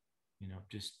 You know,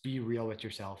 just be real with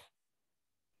yourself.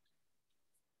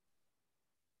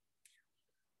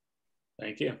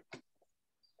 Thank you.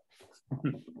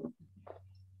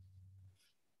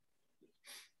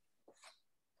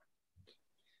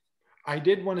 I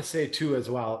did want to say too, as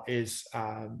well, is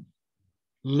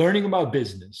learning about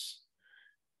business.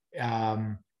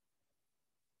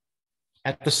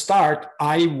 At the start,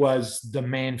 I was the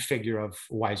main figure of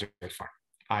Wiser Farm.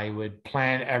 I would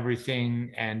plan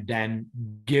everything and then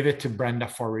give it to Brenda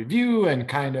for review and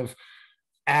kind of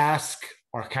ask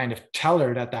or kind of tell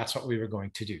her that that's what we were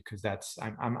going to do. Because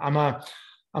I'm a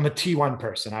T1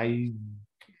 person.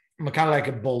 I'm kind of like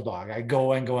a bulldog. I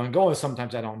go and go and go, and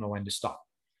sometimes I don't know when to stop.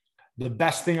 The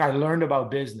best thing I learned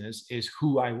about business is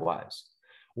who I was,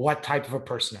 what type of a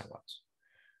person I was.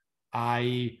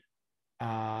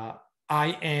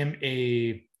 I am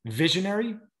a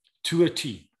visionary to a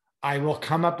T. I will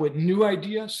come up with new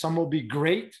ideas. Some will be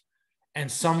great,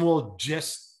 and some will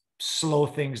just slow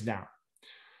things down.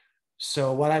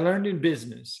 So what I learned in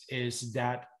business is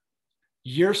that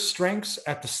your strengths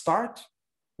at the start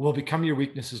will become your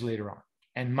weaknesses later on.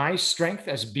 And my strength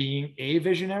as being a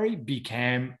visionary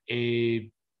became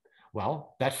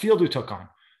that field we took on,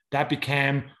 that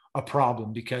became a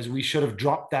problem because we should have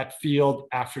dropped that field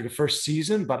after the first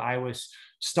season, but I was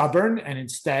stubborn, and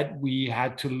instead we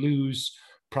had to lose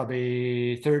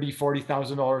probably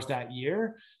 $30,000-$40,000 that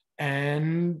year.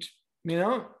 And, you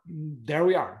know, there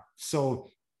we are. So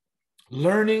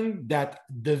learning that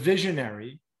the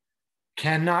visionary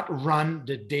cannot run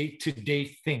the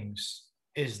day-to-day things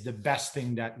is the best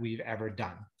thing that we've ever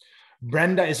done.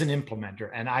 Brenda is an implementer,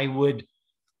 and I'm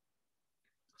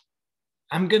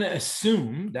going to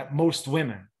assume that most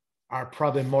women are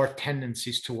probably more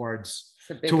tendencies towards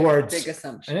big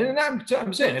assumption. And I'm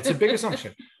saying it's a big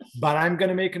assumption, but I'm going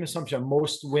to make an assumption.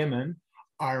 Most women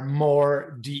are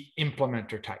more the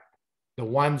implementer type, the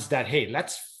ones that, hey,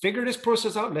 let's figure this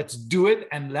process out, let's do it,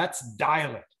 and let's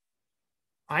dial it.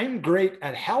 I'm great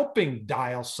at helping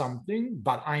dial something,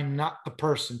 but I'm not the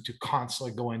person to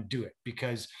constantly go and do it,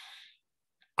 because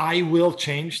I will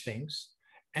change things,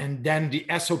 and then the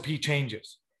SOP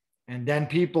changes. And then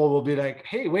people will be like,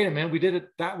 hey, wait a minute, we did it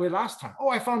that way last time. Oh,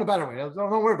 I found a better way. Don't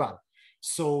worry about it.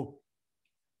 So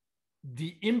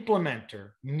the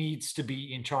implementer needs to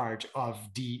be in charge of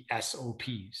the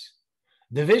SOPs.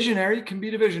 The visionary can be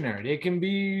the visionary.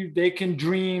 They can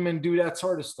dream and do that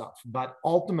sort of stuff. But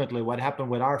ultimately what happened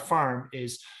with our farm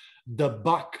is the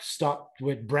buck stopped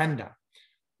with Brenda.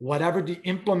 Whatever the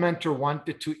implementer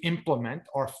wanted to implement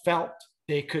or felt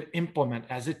they could implement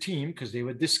as a team, because they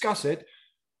would discuss it,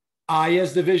 I,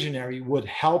 as the visionary, would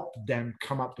help them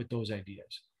come up with those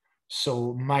ideas.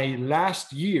 So my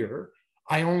last year,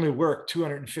 I only worked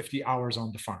 250 hours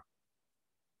on the farm.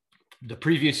 The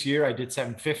previous year, I did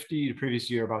 750, the previous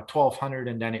year, about 1,200,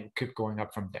 and then it kept going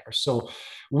up from there. So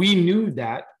we knew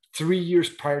that 3 years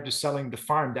prior to selling the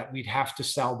farm that we'd have to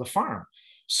sell the farm.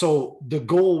 So the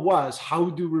goal was, how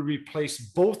do we replace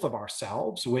both of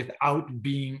ourselves without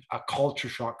being a culture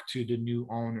shock to the new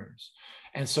owners?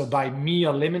 And so by me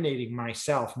eliminating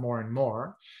myself more and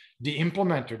more, the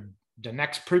implementer, the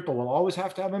next people will always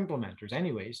have to have implementers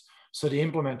anyways. So the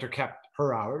implementer kept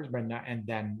her hours, Brenda, and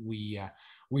then we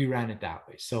ran it that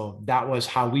way. So that was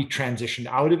how we transitioned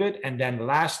out of it. And then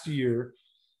last year,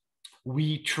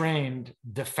 we trained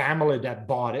the family that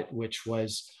bought it, which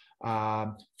was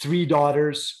 3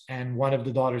 daughters and one of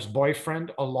the daughters'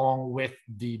 boyfriend, along with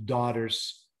the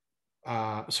daughter's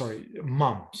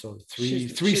mom. So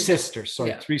three sisters,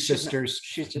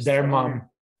 their mom.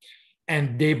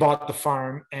 And they bought the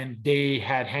farm, and they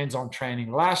had hands-on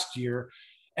training last year,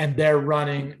 and they're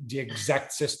running the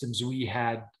exact systems we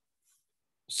had.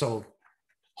 So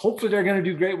hopefully they're going to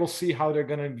do great. We'll see how they're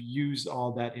going to use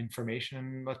all that information,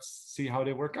 and let's see how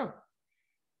they work out.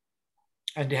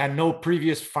 And they had no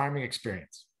previous farming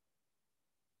experience.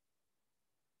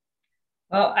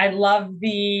 Well, I love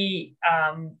the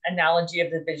analogy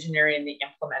of the visionary and the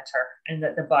implementer, and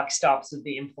that the buck stops with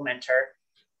the implementer.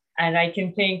 And I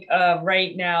can think of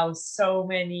right now so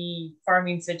many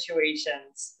farming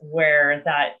situations where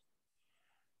that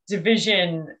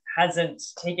division hasn't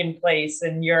taken place.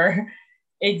 And your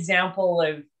example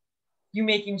of you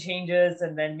making changes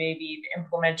and then maybe the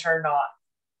implementer not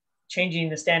changing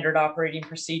the standard operating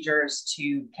procedures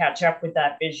to catch up with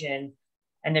that vision,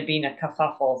 and it being a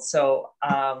kerfuffle. So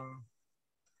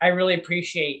I really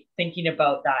appreciate thinking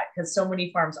about that, because so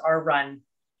many farms are run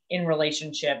in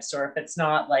relationships, or if it's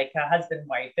not like a husband,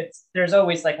 wife, there's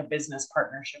always like a business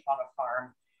partnership on a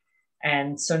farm.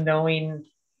 And so knowing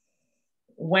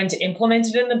when to implement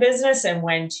it in the business and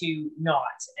when to not,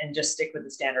 and just stick with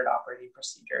the standard operating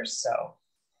procedures. So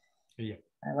yeah,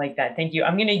 I like that. Thank you.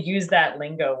 I'm going to use that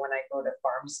lingo when I go to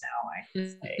farms now. I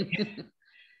can say,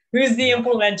 who's the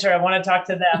implementer? I want to talk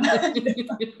to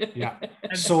them. Yeah.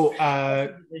 So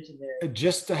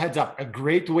just a heads up, a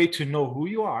great way to know who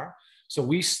you are. So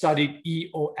we studied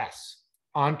EOS,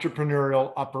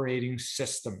 Entrepreneurial Operating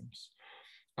Systems.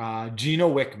 Gino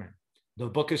Wickman. The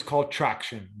book is called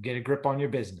Traction, Get a Grip on Your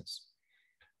Business.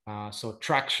 So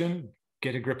Traction,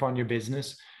 Get a Grip on Your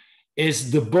Business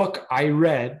is the book I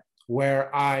read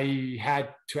where I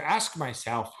had to ask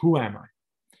myself, who am I?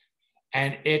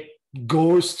 And it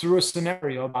goes through a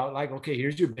scenario about like, okay,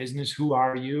 here's your business. Who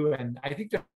are you? And I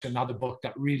think that's another book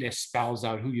that really spells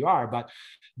out who you are. But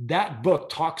that book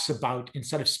talks about,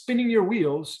 instead of spinning your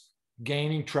wheels,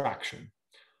 gaining traction.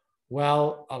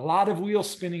 Well, a lot of wheel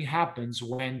spinning happens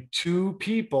when 2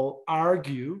 people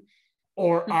argue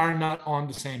or are not on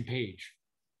the same page.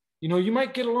 You know, you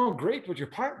might get along great with your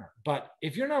partner, but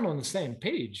if you're not on the same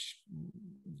page,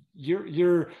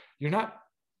 you're not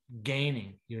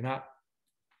gaining.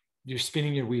 You're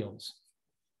spinning your wheels.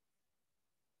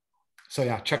 So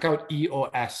yeah, check out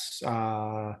EOS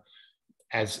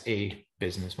as a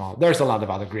business model. There's a lot of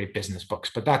other great business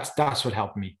books, but that's what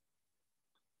helped me.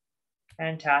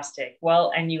 Fantastic.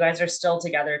 Well, and you guys are still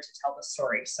together to tell the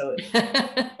story. So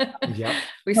yeah,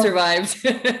 we survived.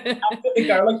 After the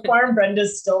garlic farm,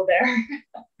 Brenda's still there.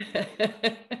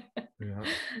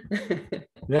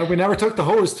 Yeah, we never took the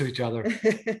hose to each other.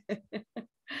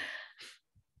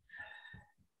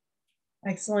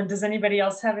 Excellent. Does anybody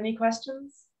else have any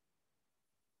questions?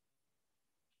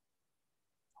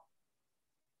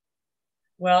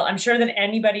 Well, I'm sure that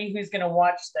anybody who's going to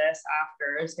watch this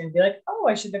after is going to be like, oh,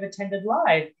 I should have attended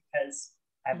live because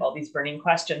I have all these burning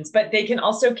questions. But they can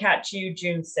also catch you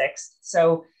June 6th.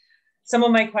 So some of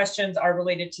my questions are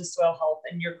related to soil health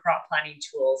and your crop planning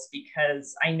tools,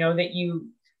 because I know that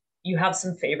you have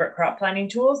some favorite crop planning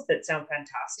tools that sound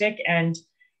fantastic. And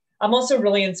I'm also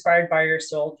really inspired by your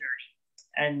soil journey,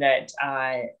 and that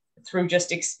through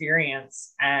just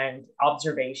experience and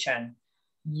observation,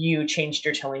 you changed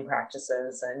your tilling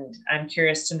practices. And I'm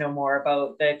curious to know more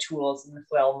about the tools and the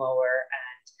flail mower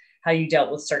and how you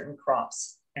dealt with certain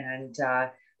crops, and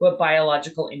what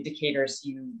biological indicators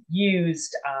you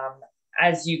used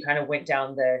as you kind of went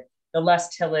down the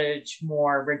less tillage,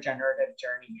 more regenerative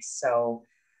journey. So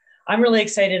I'm really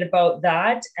excited about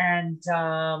that. And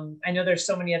I know there's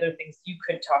so many other things you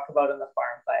could talk about on the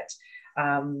farm, but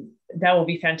that will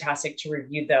be fantastic to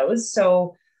review those.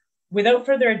 So without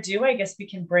further ado, I guess we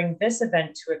can bring this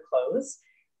event to a close.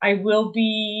 I will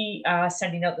be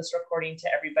sending out this recording to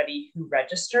everybody who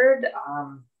registered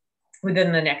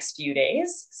within the next few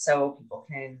days, so people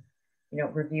can,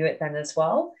 review it then as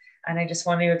well. And I just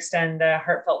want to extend a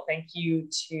heartfelt thank you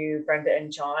to Brenda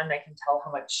and John. I can tell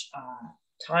how much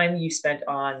time you spent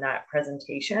on that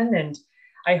presentation, and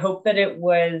I hope that it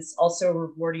was also a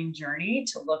rewarding journey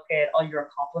to look at all your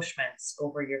accomplishments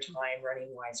over your time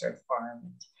running Wiser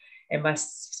Farm. It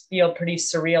must feel pretty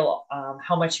surreal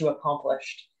how much you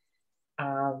accomplished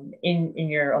in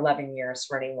your 11 years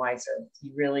running Wiser.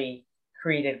 You really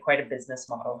created quite a business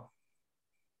model.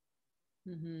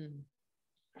 Mm-hmm.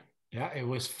 Yeah, it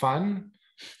was fun,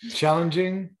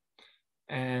 challenging,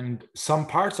 and some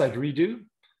parts I'd redo.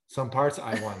 Some parts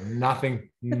I want nothing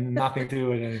to do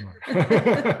with anymore.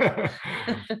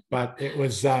 But it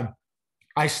was,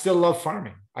 I still love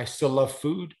farming. I still love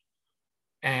food.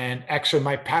 And actually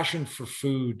my passion for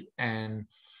food and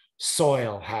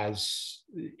soil has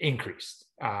increased.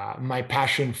 My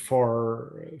passion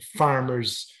for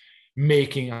farmers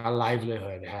making a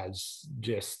livelihood has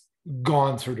just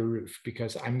gone through the roof,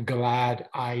 because I'm glad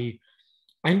I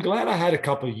had a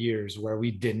couple of years where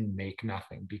we didn't make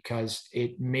nothing, because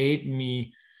it made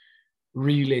me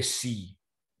really see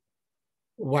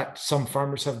what some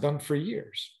farmers have done for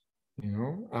years,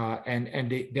 and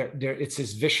it's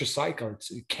this vicious cycle.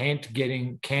 It can't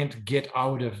get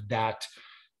out of that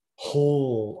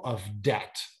hole of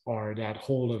debt, or that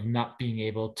hole of not being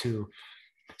able to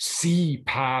see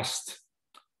past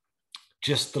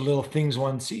just the little things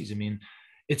one sees. I mean,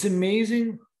 it's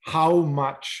amazing how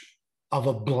much of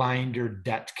a blinder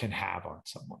debt can have on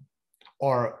someone,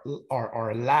 or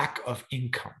a lack of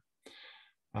income,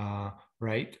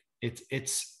 right?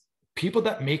 It's people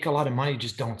that make a lot of money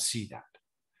just don't see that,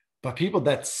 but people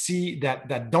that see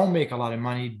that don't make a lot of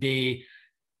money,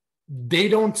 they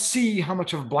don't see how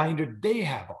much of a blinder they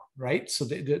have on, right? So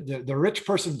the rich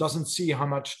person doesn't see how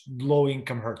much low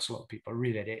income hurts low people.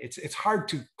 Really, it's hard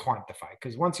to quantify,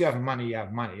 because once you have money, you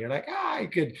have money. You're like, I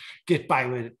could get by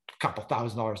with a couple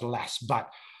 $1,000s less, but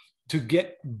to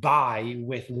get by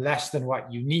with less than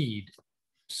what you need,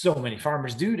 so many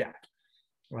farmers do that.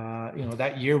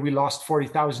 That year we lost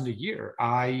 40,000 a year.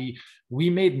 We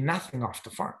made nothing off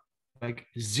the farm, like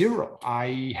zero.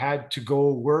 I had to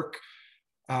go work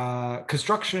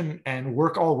construction and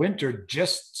work all winter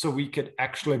just so we could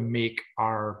actually make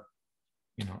our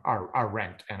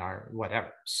rent and our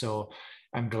whatever. So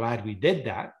I'm glad we did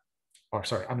that.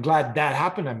 I'm glad that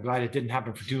happened. I'm glad it didn't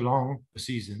happen for too long, the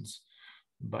seasons.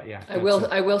 But yeah, I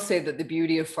will say that the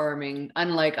beauty of farming,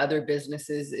 unlike other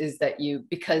businesses, is that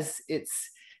because it's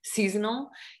seasonal,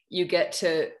 you get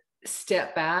to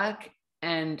step back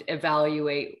and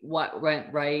evaluate what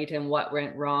went right and what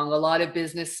went wrong. A lot of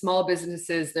small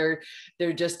businesses,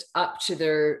 they're just up to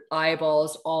their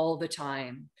eyeballs all the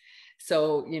time.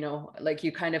 So, like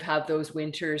you kind of have those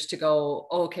winters to go,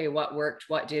 okay, what worked,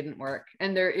 what didn't work.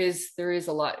 And there is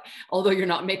a lot, although you're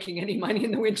not making any money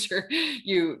in the winter,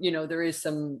 there is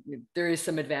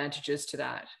some advantages to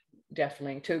that,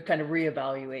 definitely, to kind of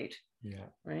reevaluate. Yeah.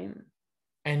 Right.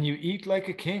 And you eat like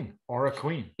a king or a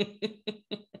queen.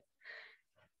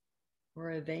 Or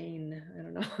a vein, I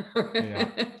don't know. Yeah.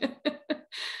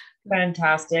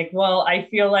 Fantastic. Well, I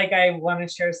feel like I want to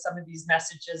share some of these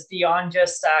messages beyond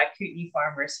just Kootenai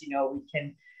farmers. We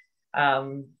can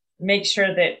make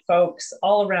sure that folks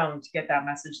all around get that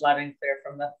message loud and clear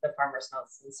from the farmers'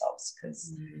 mouths themselves,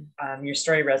 because your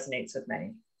story resonates with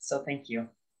many. So thank you.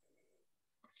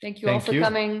 Thank you all for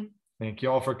coming. Thank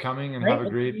you all for coming, and have a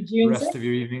great rest of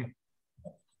your evening.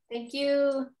 Thank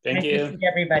you. Thank you. Nice to see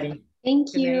everybody.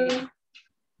 Thank you.